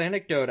historical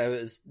anecdote I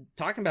was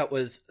talking about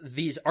was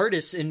these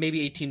artists in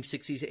maybe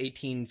 1860s,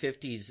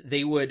 1850s,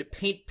 they would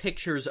paint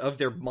pictures of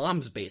their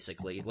moms,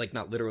 basically. Like,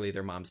 not literally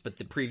their moms, but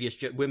the previous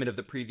women of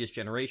the previous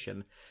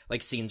generation,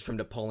 like scenes from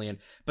Napoleon.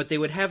 But they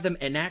would have them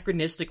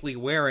anachronistically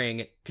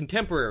wearing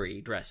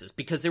contemporary dresses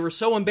because they were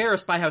so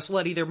embarrassed by how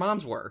slutty their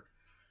moms were.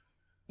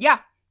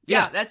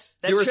 Yeah, that's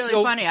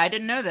really funny. I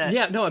didn't know that.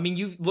 Yeah, no, I mean,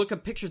 you look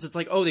up pictures, it's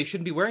like, oh, they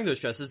shouldn't be wearing those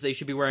dresses. They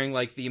should be wearing,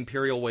 like, the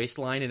imperial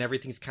waistline and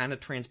everything's kind of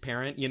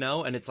transparent,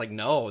 And it's like,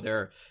 no,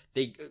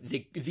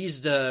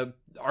 these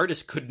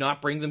artists could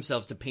not bring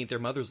themselves to paint their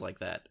mothers like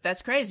that.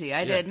 That's crazy.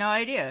 I had no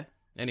idea.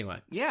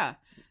 Anyway. Yeah.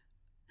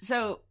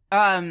 So,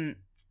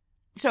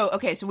 So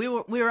we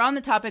were on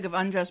the topic of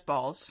undressed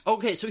balls.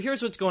 Okay, so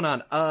here's what's going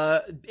on.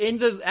 In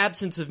the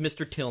absence of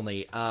Mr.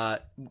 Tilney,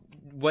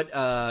 what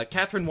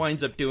Catherine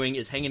winds up doing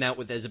is hanging out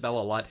with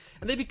Isabella a lot,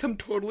 and they become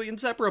totally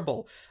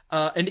inseparable.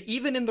 And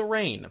even in the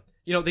rain,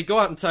 they go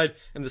out inside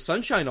in the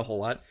sunshine a whole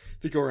lot.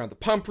 They go around the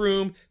pump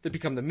room. They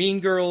become the mean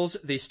girls.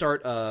 They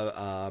start.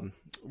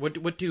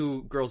 What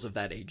do girls of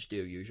that age do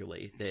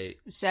usually?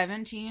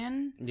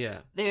 17. Yeah.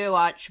 They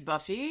watch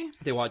Buffy.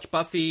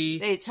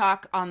 They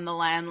talk on the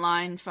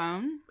landline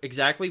phone.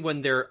 Exactly,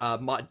 when they're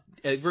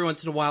every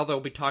once in a while they'll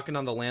be talking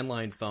on the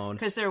landline phone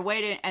because they're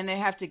waiting and they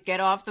have to get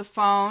off the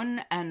phone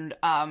and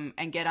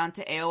get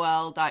onto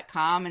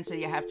AOL.com, and so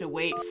you have to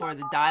wait for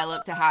the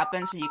dial-up to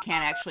happen, so you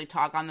can't actually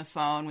talk on the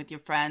phone with your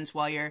friends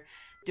while you're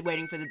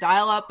waiting for the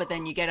dial-up. But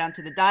then you get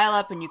onto the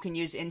dial-up and you can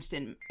use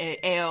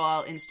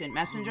AOL Instant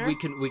Messenger. We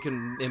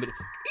can imitate.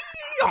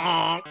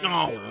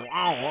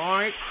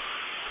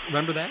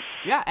 Remember that?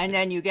 Yeah, and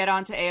then you get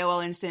onto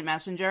AOL Instant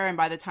Messenger, and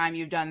by the time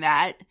you've done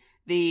that,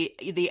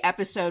 the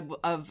episode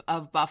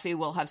of Buffy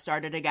will have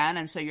started again,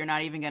 and so you're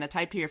not even going to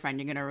type to your friend.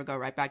 You're going to go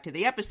right back to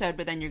the episode,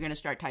 but then you're going to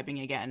start typing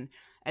again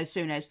as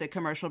soon as the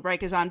commercial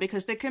break is on,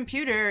 because the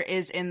computer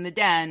is in the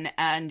den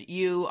and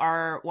you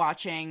are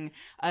watching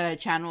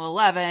Channel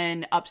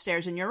 11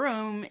 upstairs in your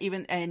room,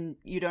 and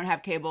you don't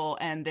have cable,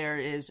 and there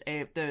is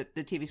the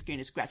TV screen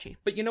is scratchy.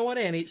 But you know what,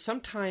 Annie?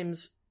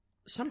 Sometimes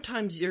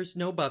there's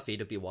no Buffy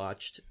to be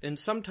watched, and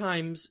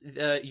sometimes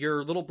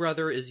your little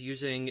brother is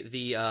using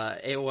the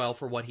AOL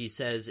for what he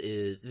says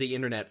is the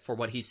internet for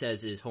what he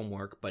says is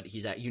homework, but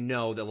he's the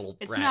little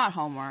it's brat, not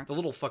homework. The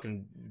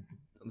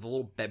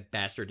little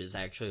bastard is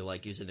actually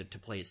like using it to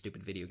play a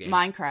stupid video game.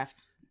 Minecraft.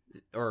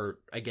 Or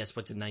I guess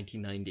what's a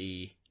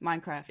 1998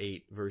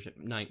 Minecraft version?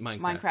 Minecraft.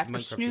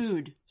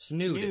 Minecraft.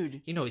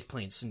 Snood. He's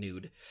playing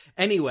Snood.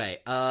 Anyway,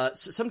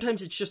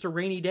 sometimes it's just a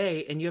rainy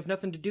day and you have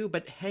nothing to do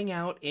but hang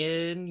out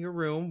in your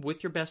room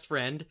with your best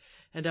friend.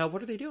 And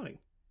what are they doing?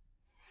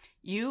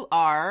 You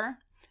are,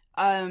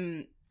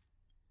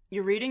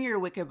 you're reading your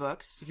Wicca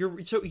books.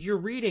 You're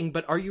reading,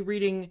 but are you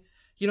reading?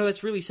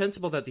 That's really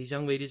sensible that these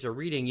young ladies are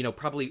reading,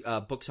 probably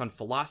books on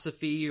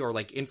philosophy or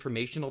like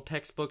informational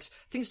textbooks,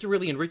 things to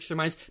really enrich their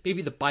minds.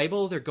 Maybe the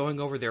Bible, they're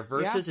going over their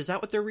verses. Yeah. Is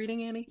that what they're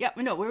reading, Annie? Yeah,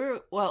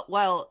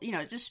 no,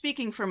 just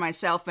speaking for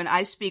myself, and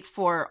I speak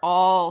for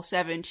all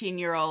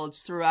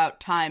 17-year-olds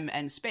throughout time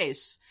and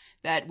space,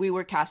 that we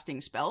were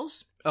casting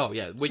spells. Oh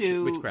yeah,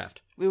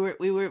 witchcraft. We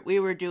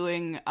were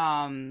doing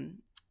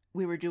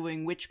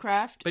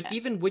witchcraft. But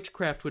even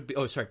witchcraft would be.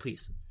 Oh, sorry,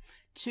 please.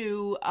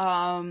 To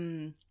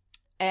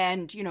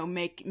and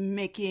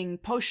making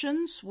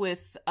potions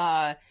with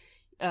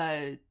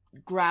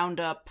ground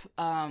up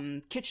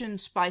kitchen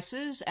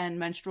spices and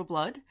menstrual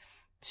blood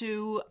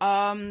to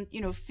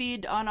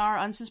feed on our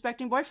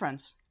unsuspecting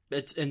boyfriends.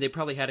 And they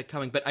probably had it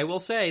coming. But I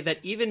will say that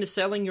even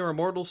selling your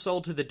immortal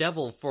soul to the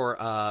devil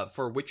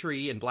for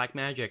witchery and black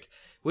magic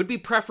would be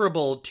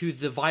preferable to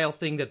the vile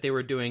thing that they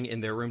were doing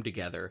in their room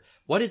together.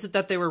 What is it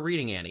that they were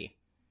reading, Annie?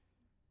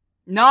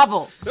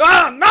 Novels.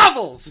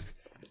 Novels!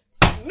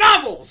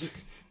 Novels!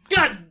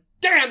 God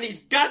damn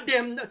these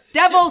goddamn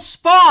Devil's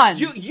Spawn!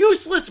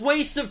 Useless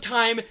wastes of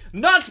time,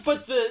 not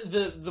but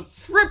the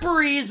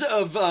fripperies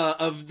of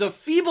the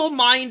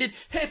feeble-minded.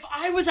 If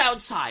I was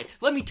outside,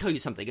 let me tell you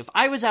something, if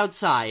I was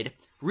outside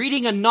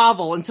reading a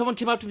novel and someone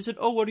came up to me and said,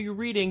 "Oh, what are you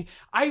reading?"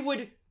 I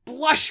would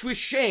blush with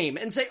shame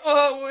and say,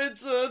 "Oh,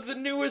 it's the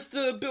newest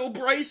Bill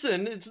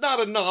Bryson. It's not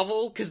a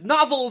novel," because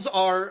novels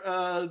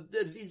are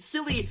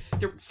silly.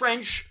 They're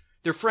French.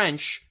 They're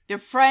French. They're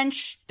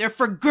French. They're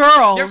for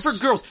girls. They're for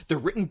girls. They're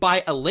written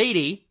by a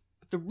lady.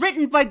 They're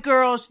written by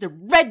girls. They're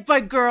read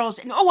by girls.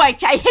 And I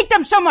hate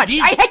them so much.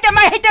 I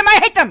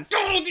hate them.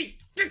 Oh, these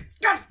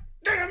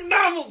goddamn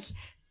novels.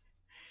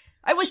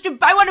 I want to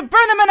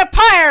burn them in a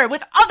pyre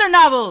with other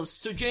novels.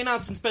 So Jane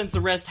Austen spends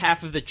the rest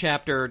half of the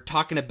chapter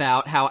talking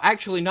about how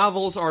actually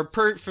novels are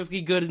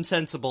perfectly good and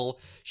sensible.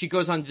 She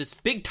goes on this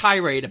big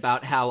tirade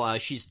about how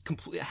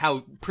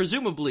how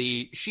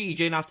presumably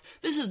Jane Austen,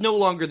 this is no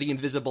longer the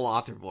invisible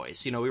author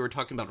voice. We were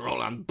talking about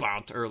Roland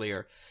Barthes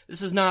earlier.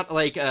 This is not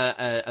like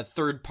a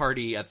third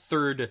party,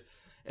 the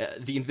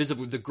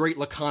great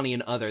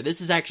Lacanian other.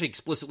 This is actually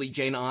explicitly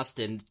Jane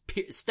Austen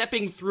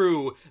stepping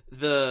through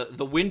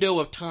the window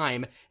of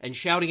time and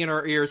shouting in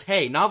our ears,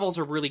 "Hey, novels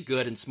are really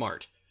good and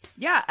smart."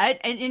 Yeah,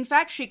 and in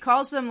fact, she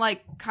calls them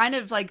kind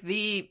of like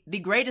the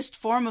greatest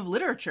form of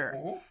literature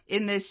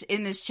in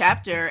this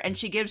chapter, and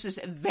she gives this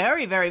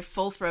very, very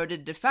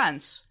full-throated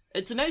defense.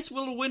 It's a nice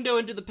little window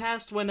into the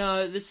past when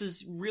this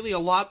is really a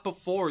lot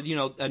before,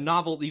 a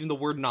novel. Even the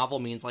word novel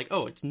means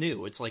it's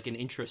new. It's like an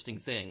interesting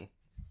thing.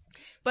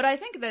 But I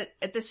think that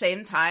at the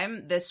same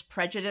time, this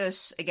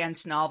prejudice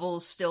against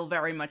novels still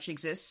very much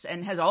exists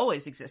and has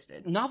always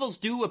existed. Novels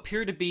do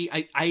appear to be,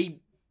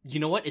 you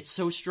know what? It's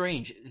so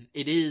strange.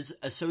 It is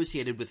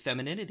associated with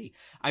femininity.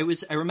 I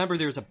remember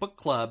there was a book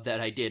club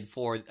that I did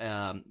for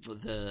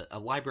a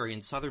library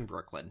in Southern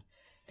Brooklyn.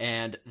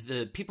 And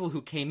the people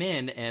who came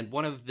in, and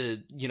one of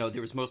the,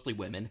 there was mostly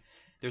women.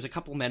 There's a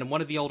couple men, and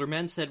one of the older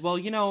men said, "Well,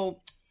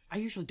 I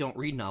usually don't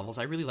read novels.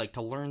 I really like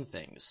to learn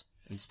things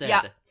instead.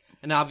 Yeah.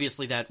 And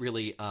obviously that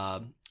really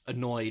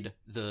annoyed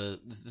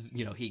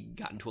he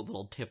got into a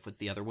little tiff with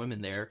the other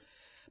women there.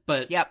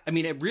 But, Yep. I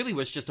mean, it really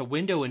was just a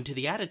window into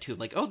the attitude.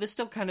 Like, oh, this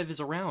still kind of is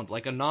around.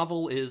 Like, a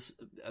novel is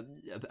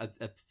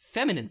a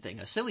feminine thing,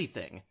 a silly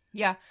thing.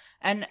 Yeah.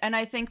 And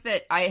I think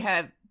that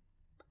I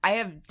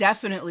have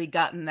definitely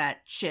gotten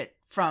that shit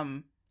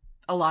from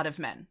a lot of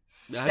men.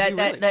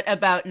 That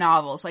about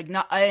novels, like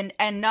and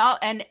in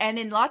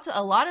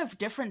a lot of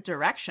different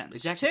directions.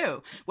 Exactly.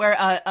 Too,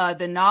 where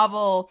the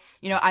novel,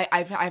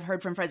 I've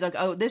heard from friends like,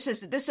 oh, this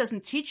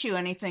doesn't teach you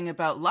anything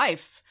about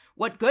life.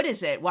 What good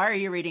is it? Why are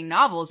you reading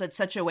novels? That's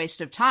such a waste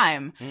of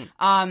time.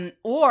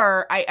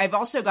 Or I've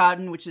also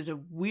gotten, which is a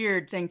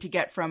weird thing to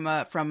get from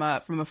a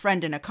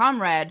friend and a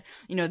comrade,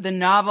 the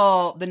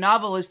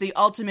novel is the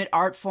ultimate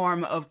art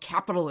form of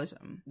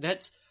capitalism.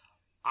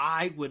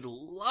 I would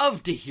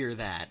love to hear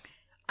that.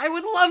 I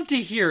would love to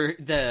hear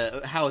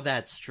how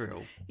that's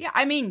true. Yeah,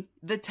 I mean,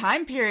 the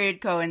time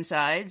period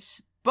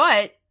coincides,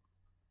 but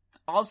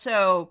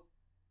also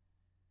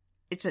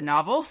it's a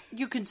novel.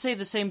 You can say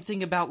the same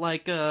thing about,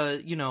 like,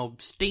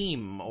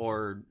 steam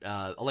or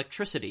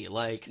electricity.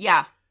 Like,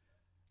 yeah.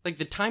 Like,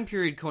 the time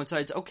period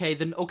coincides.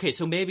 Okay,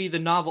 so maybe the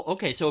novel...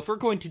 Okay, so if we're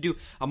going to do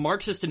a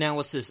Marxist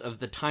analysis of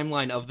the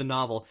timeline of the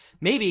novel,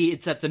 maybe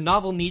it's that the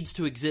novel needs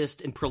to exist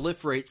and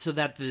proliferate so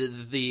that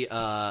the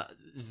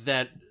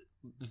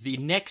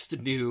next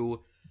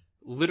new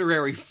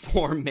literary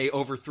form may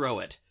overthrow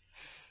it.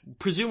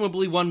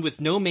 Presumably one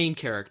with no main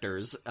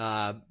characters.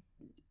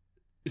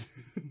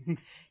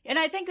 And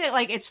I think that,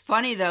 like, it's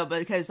funny, though,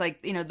 because,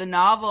 like, the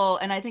novel,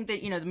 and I think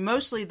that,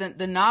 mostly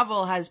the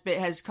novel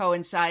has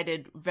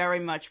coincided very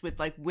much with,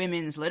 like,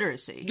 women's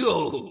literacy.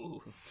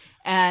 Oh.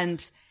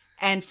 And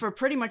for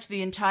pretty much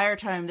the entire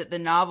time that the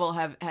novel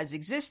has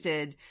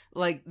existed,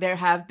 like, there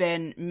have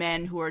been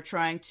men who are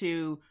trying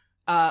to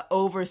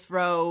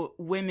overthrow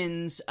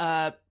women's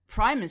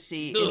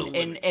primacy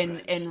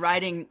in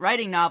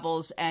writing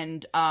novels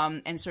and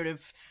sort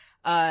of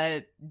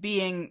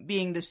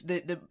being this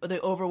the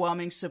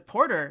overwhelming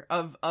supporter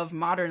of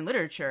modern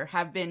literature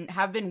have been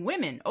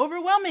women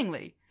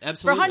overwhelmingly.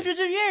 Absolutely. For hundreds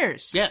of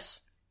years.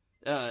 Yes.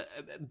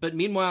 But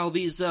meanwhile,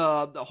 these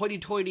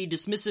hoity-toity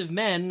dismissive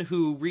men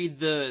who read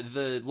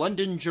the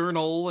London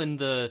Journal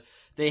and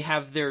they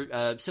have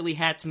their silly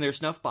hats and their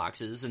snuff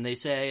boxes, and they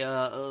say,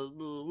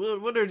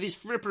 what are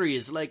these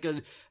fripperies? Like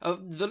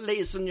the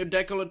lace in your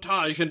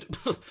décolletage and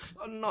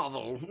a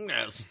novel,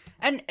 yes.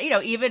 And,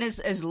 even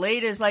as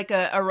late as, like,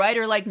 a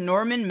writer like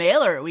Norman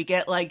Mailer, we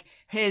get, like,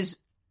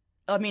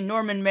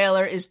 Norman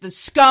Mailer is the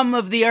scum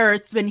of the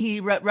earth when he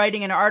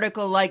writing an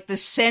article like The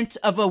Scent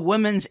of a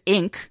Woman's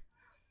Ink.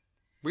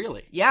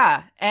 Really?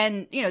 Yeah.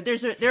 And, there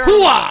are...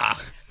 Hooah!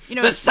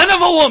 The scent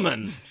of a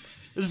woman!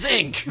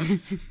 Zinc!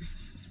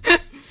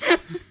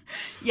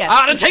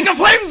 Yes. To take a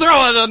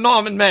flamethrower to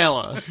Norman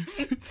Mailer!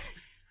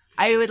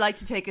 I would like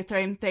to take a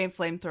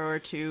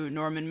flamethrower to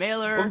Norman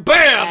Mailer. A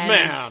bad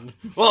man!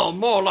 Well,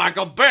 more like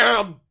a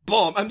bad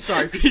bomb. I'm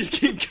sorry, please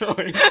keep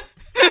going.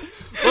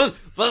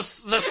 The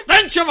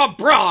stench of a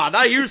broad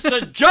I used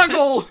to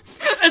juggle.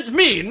 It's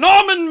me,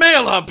 Norman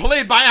Mailer,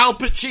 played by Al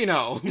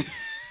Pacino.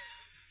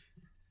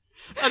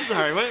 I'm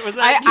sorry, what was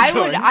that?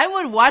 I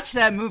would watch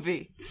that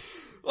movie.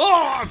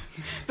 Oh!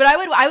 But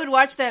I would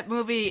watch that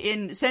movie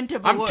in Scent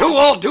of a Woman. I'm too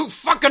old, too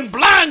fucking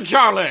blind,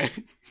 Charlie,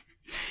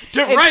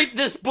 to write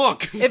this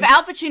book. If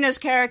Al Pacino's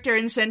character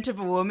in Scent of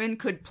a Woman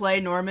could play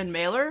Norman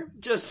Mailer,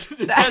 just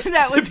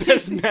that would be the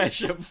best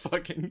mashup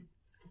fucking.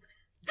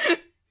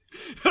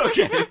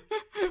 Okay.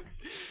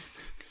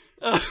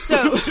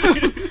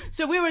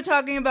 So we were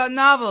talking about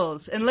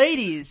novels and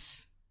ladies.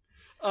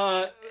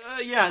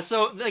 Yeah,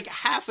 so, like,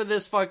 half of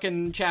this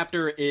fucking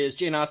chapter is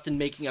Jane Austen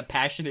making a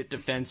passionate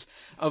defense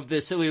of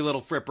this silly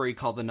little frippery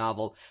called the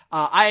novel.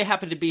 I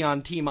happen to be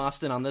on Team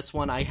Austen on this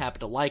one. I happen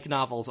to like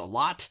novels a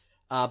lot.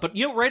 But,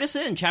 write us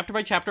in,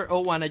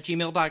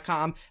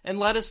 chapterbychapter01@gmail.com, and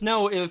let us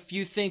know if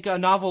you think a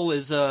novel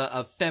is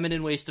a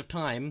feminine waste of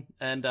time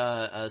and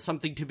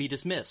something to be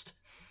dismissed.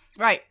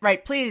 Right.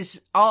 Please,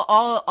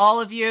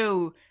 all of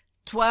you...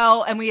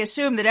 12, and we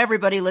assume that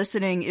everybody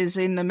listening is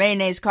in the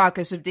mayonnaise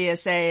caucus of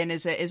DSA and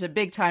is a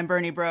big time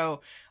Bernie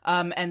bro,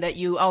 and that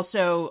you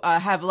also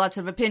have lots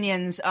of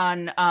opinions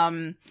on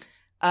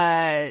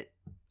The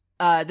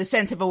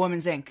Scent of a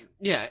Woman's Ink.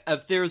 Yeah,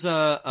 if there's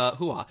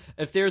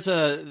if there's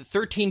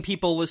 13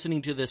 people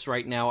listening to this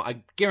right now,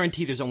 I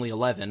guarantee there's only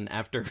 11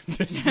 after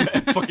this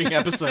fucking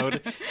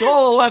episode. So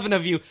all 11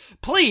 of you,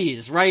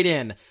 please write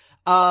in.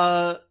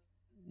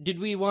 Did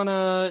we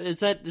wanna, is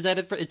that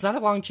it for, it's not a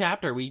long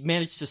chapter. We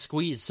managed to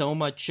squeeze so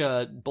much,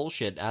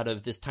 bullshit out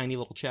of this tiny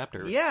little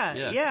chapter.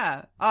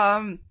 Yeah.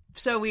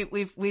 So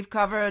we've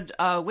covered,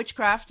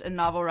 witchcraft and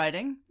novel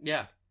writing.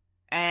 Yeah.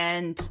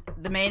 And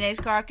the mayonnaise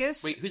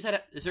caucus. Wait, who's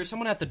that? Is there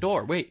someone at the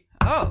door? Wait.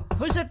 Oh,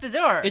 who's at the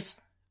door?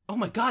 Oh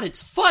my god,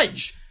 it's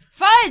Fudge!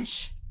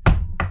 Fudge!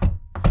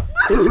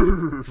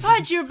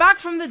 Fudge, you're back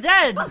from the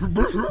dead.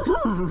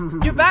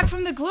 You're back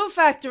from the glue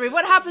factory.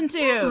 What happened to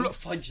you?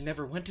 Fudge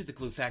never went to the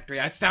glue factory.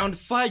 I found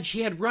Fudge.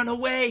 He had run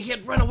away. He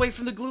had run away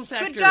from the glue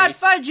factory. Good God,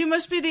 Fudge, you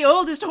must be the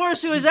oldest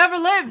horse who has ever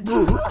lived.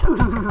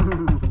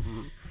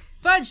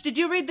 Fudge, did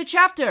you read the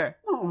chapter?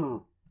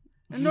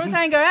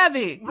 Northanger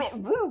Abbey.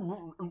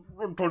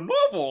 The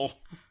novel?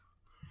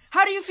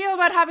 How do you feel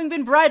about having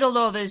been bridled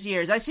all those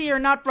years? I see you're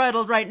not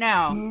bridled right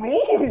now.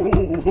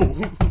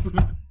 No!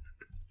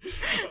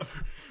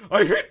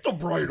 I hate the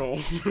bridle.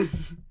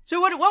 So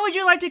what would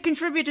you like to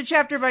contribute to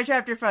Chapter by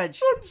Chapter, Fudge?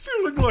 I'm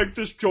feeling like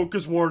this joke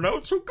is worn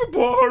out, so goodbye.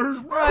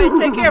 All right,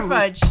 take care,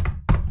 Fudge.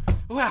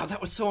 Wow, that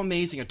was so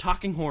amazing. A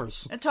talking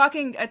horse. A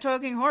talking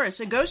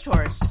horse, a ghost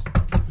horse.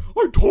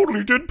 I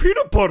totally did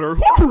peanut butter.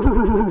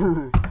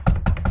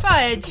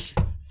 Fudge.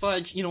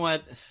 Fudge, you know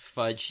what?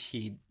 Fudge,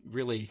 he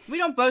really... We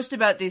don't boast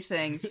about these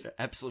things.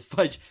 Absolute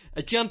Fudge.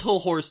 A gentle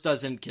horse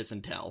doesn't kiss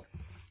and tell.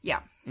 Yeah.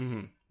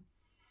 Mm-hmm.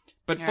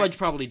 But All Fudge right.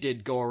 probably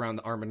did go around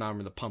the arm in arm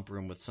in the pump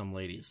room with some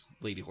lady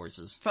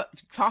horses.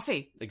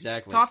 Toffee.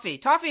 Exactly.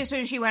 Toffee is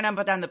who she went up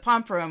and down the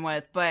pump room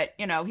with, but,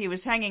 you know, he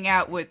was hanging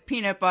out with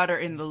peanut butter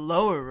in the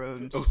lower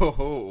rooms.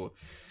 Oh.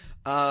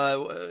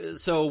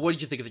 So what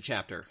did you think of the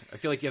chapter? I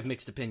feel like you have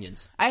mixed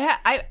opinions.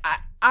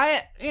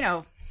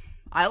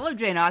 I love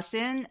Jane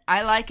Austen.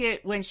 I like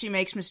it when she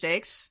makes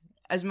mistakes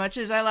as much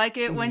as I like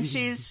it when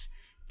she's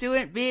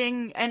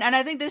and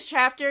I think this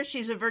chapter,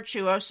 she's a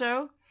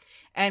virtuoso.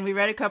 And we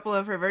read a couple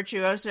of her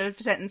virtuoso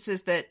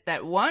sentences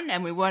that won,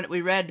 and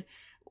we read,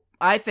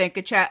 I think,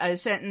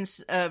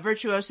 a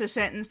virtuoso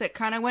sentence that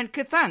kind of went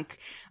kathunk.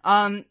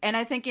 And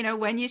I think, you know,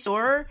 when you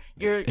soar,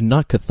 And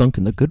not kathunk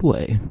in the good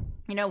way.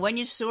 You know, when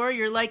you soar,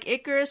 you're like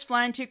Icarus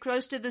flying too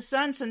close to the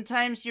sun.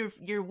 Sometimes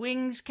your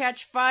wings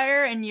catch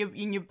fire and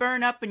you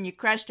burn up and you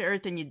crash to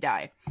earth and you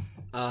die.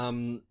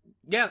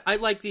 Yeah, I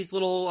like these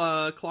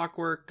little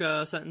clockwork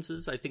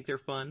sentences. I think they're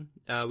fun.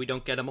 We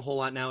don't get them a whole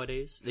lot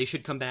nowadays. They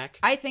should come back.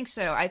 I think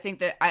so. I think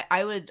that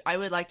I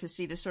would like to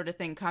see this sort of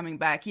thing coming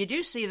back. You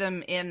do see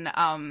them in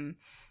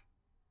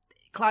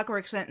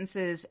clockwork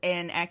sentences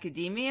in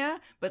academia,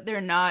 but they're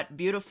not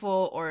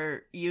beautiful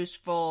or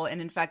useful,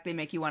 and in fact, they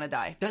make you want to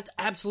die. That's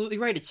absolutely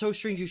right. It's so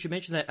strange you should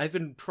mention that. I've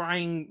been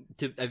trying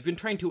to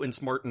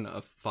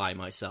unsmartenify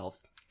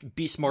myself.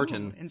 Be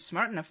smarten. And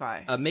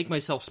smartenify. Make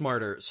myself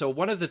smarter. So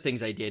one of the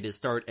things I did is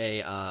start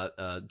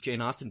a Jane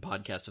Austen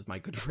podcast with my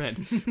good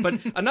friend. But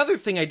another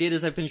thing I did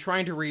is I've been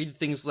trying to read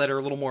things that are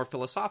a little more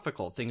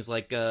philosophical. Things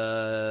like,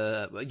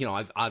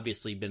 I've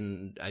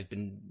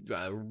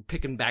been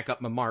picking back up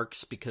my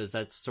Marx because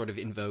that's sort of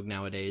in vogue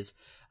nowadays.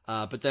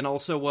 But then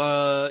also,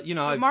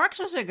 Marx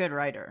was a good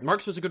writer.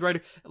 Marx was a good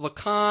writer.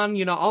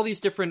 Lacan, all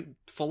these different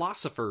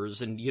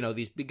philosophers and,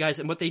 these big guys.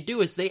 And what they do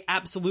is they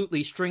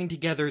absolutely string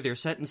together their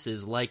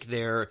sentences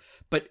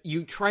but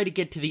you try to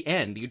get to the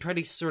end. You try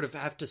to sort of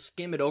have to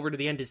skim it over to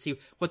the end to see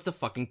what the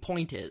fucking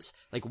point is.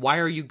 Like, why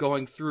are you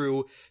going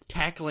through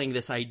tackling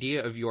this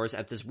idea of yours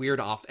at this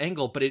weird off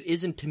angle? But it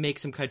isn't to make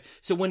some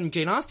so when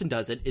Jane Austen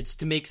does it, it's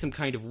to make some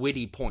kind of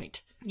witty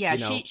point. Yeah,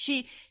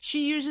 she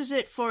uses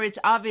it for its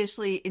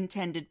obviously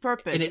intended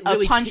purpose, and it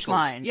really a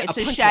punchline. Yeah, it's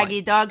a a punchline.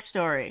 Shaggy Dog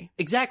story.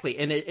 Exactly,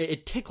 and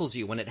it tickles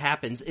you when it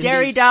happens. And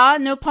Derrida,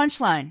 no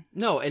punchline.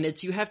 No,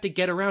 and you have to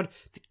get around.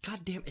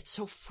 Goddamn, it's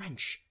so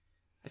French.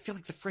 I feel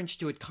like the French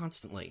do it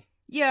constantly.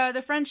 Yeah,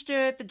 the French do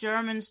it, the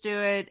Germans do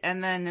it,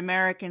 and then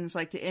Americans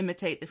like to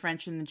imitate the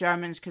French and the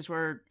Germans because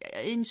we're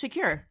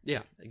insecure.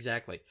 Yeah,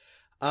 exactly.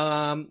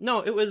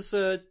 No, it was,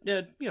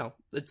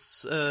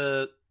 it's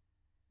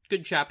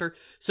good chapter.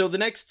 So the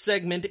next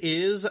segment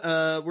is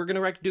we're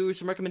gonna do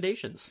some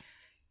recommendations.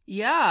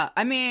 Yeah,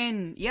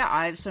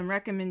 I have some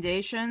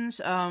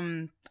recommendations.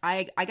 I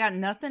got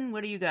nothing.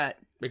 What do you got?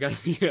 You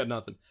got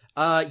nothing.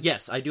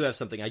 Yes, I do have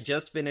something. I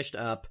just finished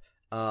up.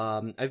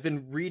 I've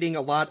been reading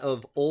a lot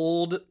of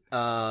old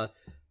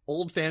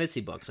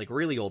fantasy books, like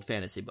really old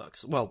fantasy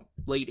books. Well,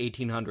 late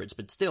 1800s,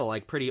 but still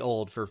like pretty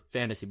old for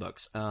fantasy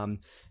books.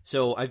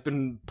 So I've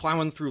been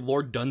plowing through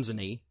Lord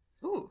Dunsany.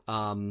 Ooh.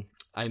 I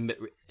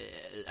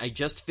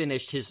just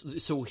finished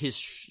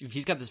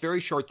he's got this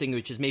very short thing,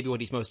 which is maybe what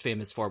he's most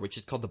famous for, which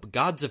is called The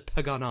Gods of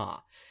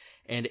Pegana.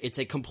 And it's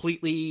a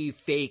completely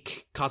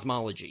fake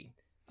cosmology.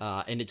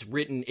 And it's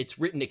written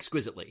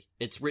exquisitely.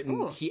 It's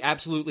written, Ooh.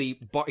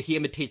 he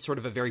imitates sort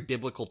of a very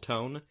biblical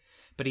tone,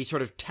 but he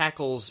sort of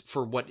tackles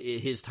for what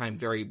his time,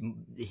 very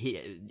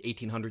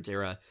 1800s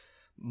era,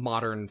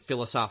 modern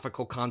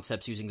philosophical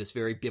concepts using this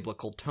very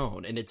biblical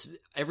tone. And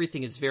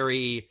everything is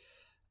very,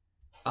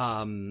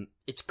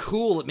 it's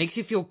cool. It makes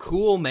you feel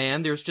cool,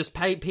 man. There's just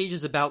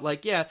pages about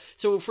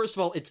so first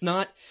of all,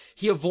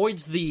 he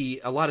avoids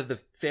a lot of the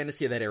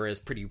fantasy of that era is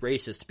pretty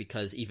racist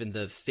because even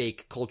the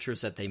fake cultures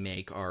that they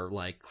make are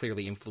like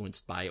clearly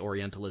influenced by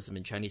Orientalism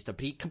and Chinese stuff.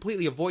 But he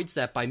completely avoids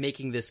that by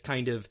making this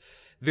kind of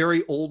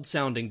very old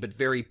sounding, but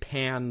very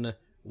pan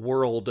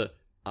world.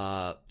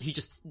 He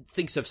just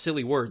thinks of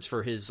silly words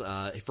for his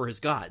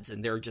gods.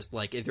 And they're just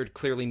they're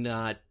clearly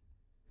not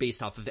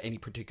based off of any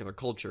particular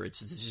culture.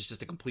 This is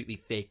just a completely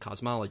fake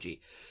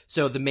cosmology.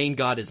 So the main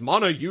god is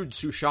Mana Yud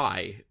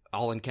Sushai,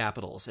 all in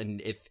capitals. And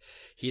if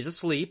he's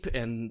asleep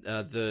and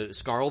the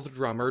Skarl the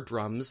drummer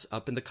drums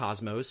up in the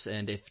cosmos,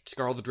 and if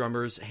Skarl the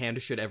drummer's hand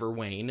should ever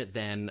wane,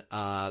 then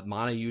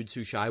Mana Yud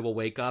Sushai will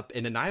wake up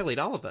and annihilate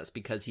all of us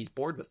because he's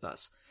bored with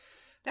us.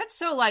 That's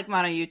so like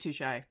Mana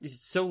Yutushai.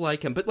 It's so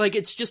like him, but like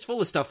it's just full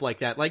of stuff like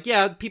that. Like,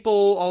 yeah,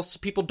 people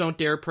don't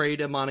dare pray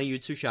to Mana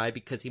Yutsushai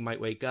because he might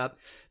wake up.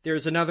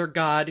 There's another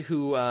god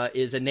who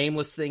is a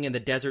nameless thing in the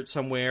desert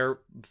somewhere,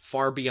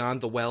 far beyond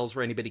the wells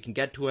where anybody can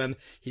get to him.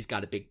 He's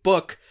got a big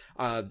book.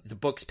 The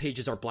book's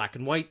pages are black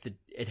and white.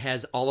 It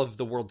has all of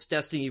the world's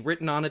destiny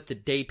written on it. The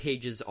day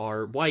pages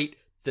are white.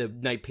 The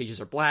night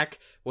pages are black.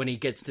 When he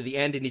gets to the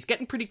end, and he's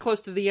getting pretty close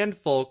to the end,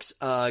 folks,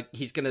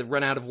 he's gonna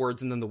run out of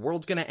words, and then the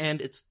world's gonna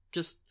end. It's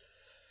just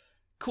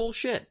cool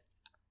shit.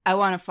 I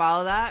want to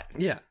follow that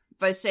Yeah.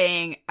 by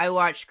saying I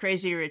watched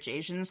Crazy Rich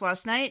Asians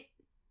last night,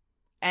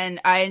 and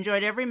I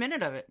enjoyed every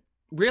minute of it.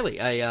 Really,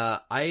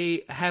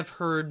 I have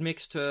heard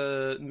mixed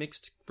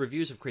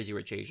reviews of Crazy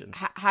Rich Asians.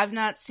 Have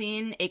not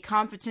seen a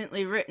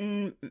competently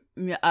written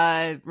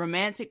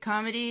romantic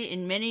comedy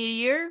in many a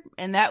year,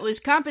 and that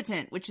was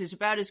competent, which is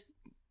about as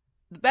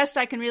the best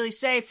I can really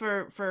say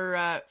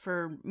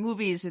for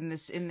movies in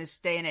this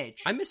day and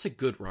age. I miss a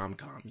good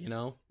rom-com, you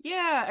know?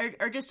 Yeah,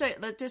 or just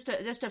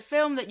a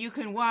film that you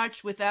can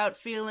watch without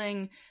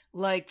feeling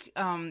like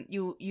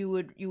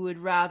you would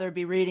rather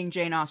be reading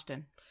Jane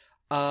Austen.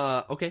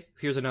 Okay,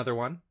 here's another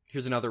one.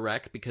 Here's another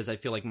rec, because I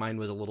feel like mine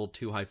was a little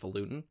too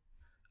highfalutin.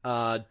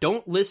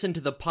 Don't listen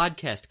to the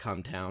podcast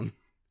Come Town,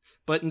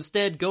 but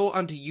instead go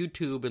onto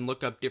YouTube and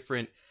look up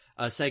different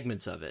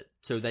segments of it,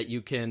 so that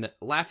you can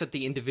laugh at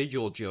the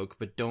individual joke,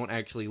 but don't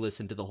actually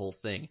listen to the whole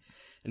thing.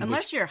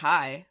 Unless you're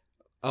high.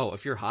 Oh,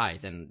 if you're high,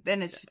 then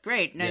it's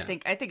great, and yeah.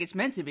 I think it's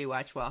meant to be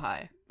watched while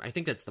high. I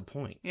think that's the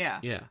point. Yeah.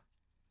 Yeah.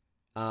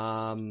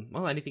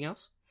 Well, anything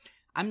else?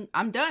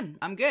 I'm done.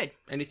 I'm good.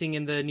 Anything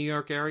in the New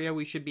York area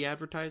we should be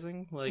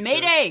advertising? Like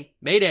Mayday!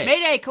 Mayday!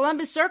 Mayday!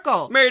 Columbus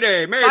Circle!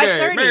 Mayday!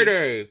 5:30.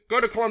 Mayday!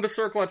 Go to Columbus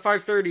Circle at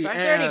 5:30.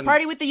 5:30.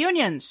 Party with the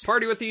unions.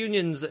 Party with the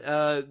unions.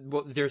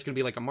 Well, there's going to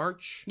be like a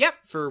march. Yep.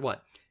 For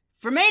what?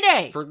 For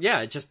Mayday.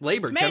 It's just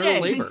labor. It's General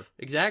Mayday. labor.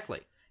 Exactly.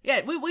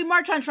 Yeah, we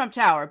march on Trump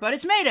Tower, but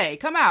it's Mayday.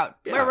 Come out.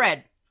 Yeah. Wear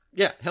red.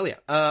 Yeah. Hell yeah.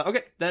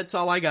 Okay. That's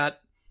all I got.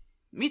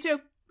 Me too.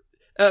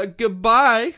 Goodbye.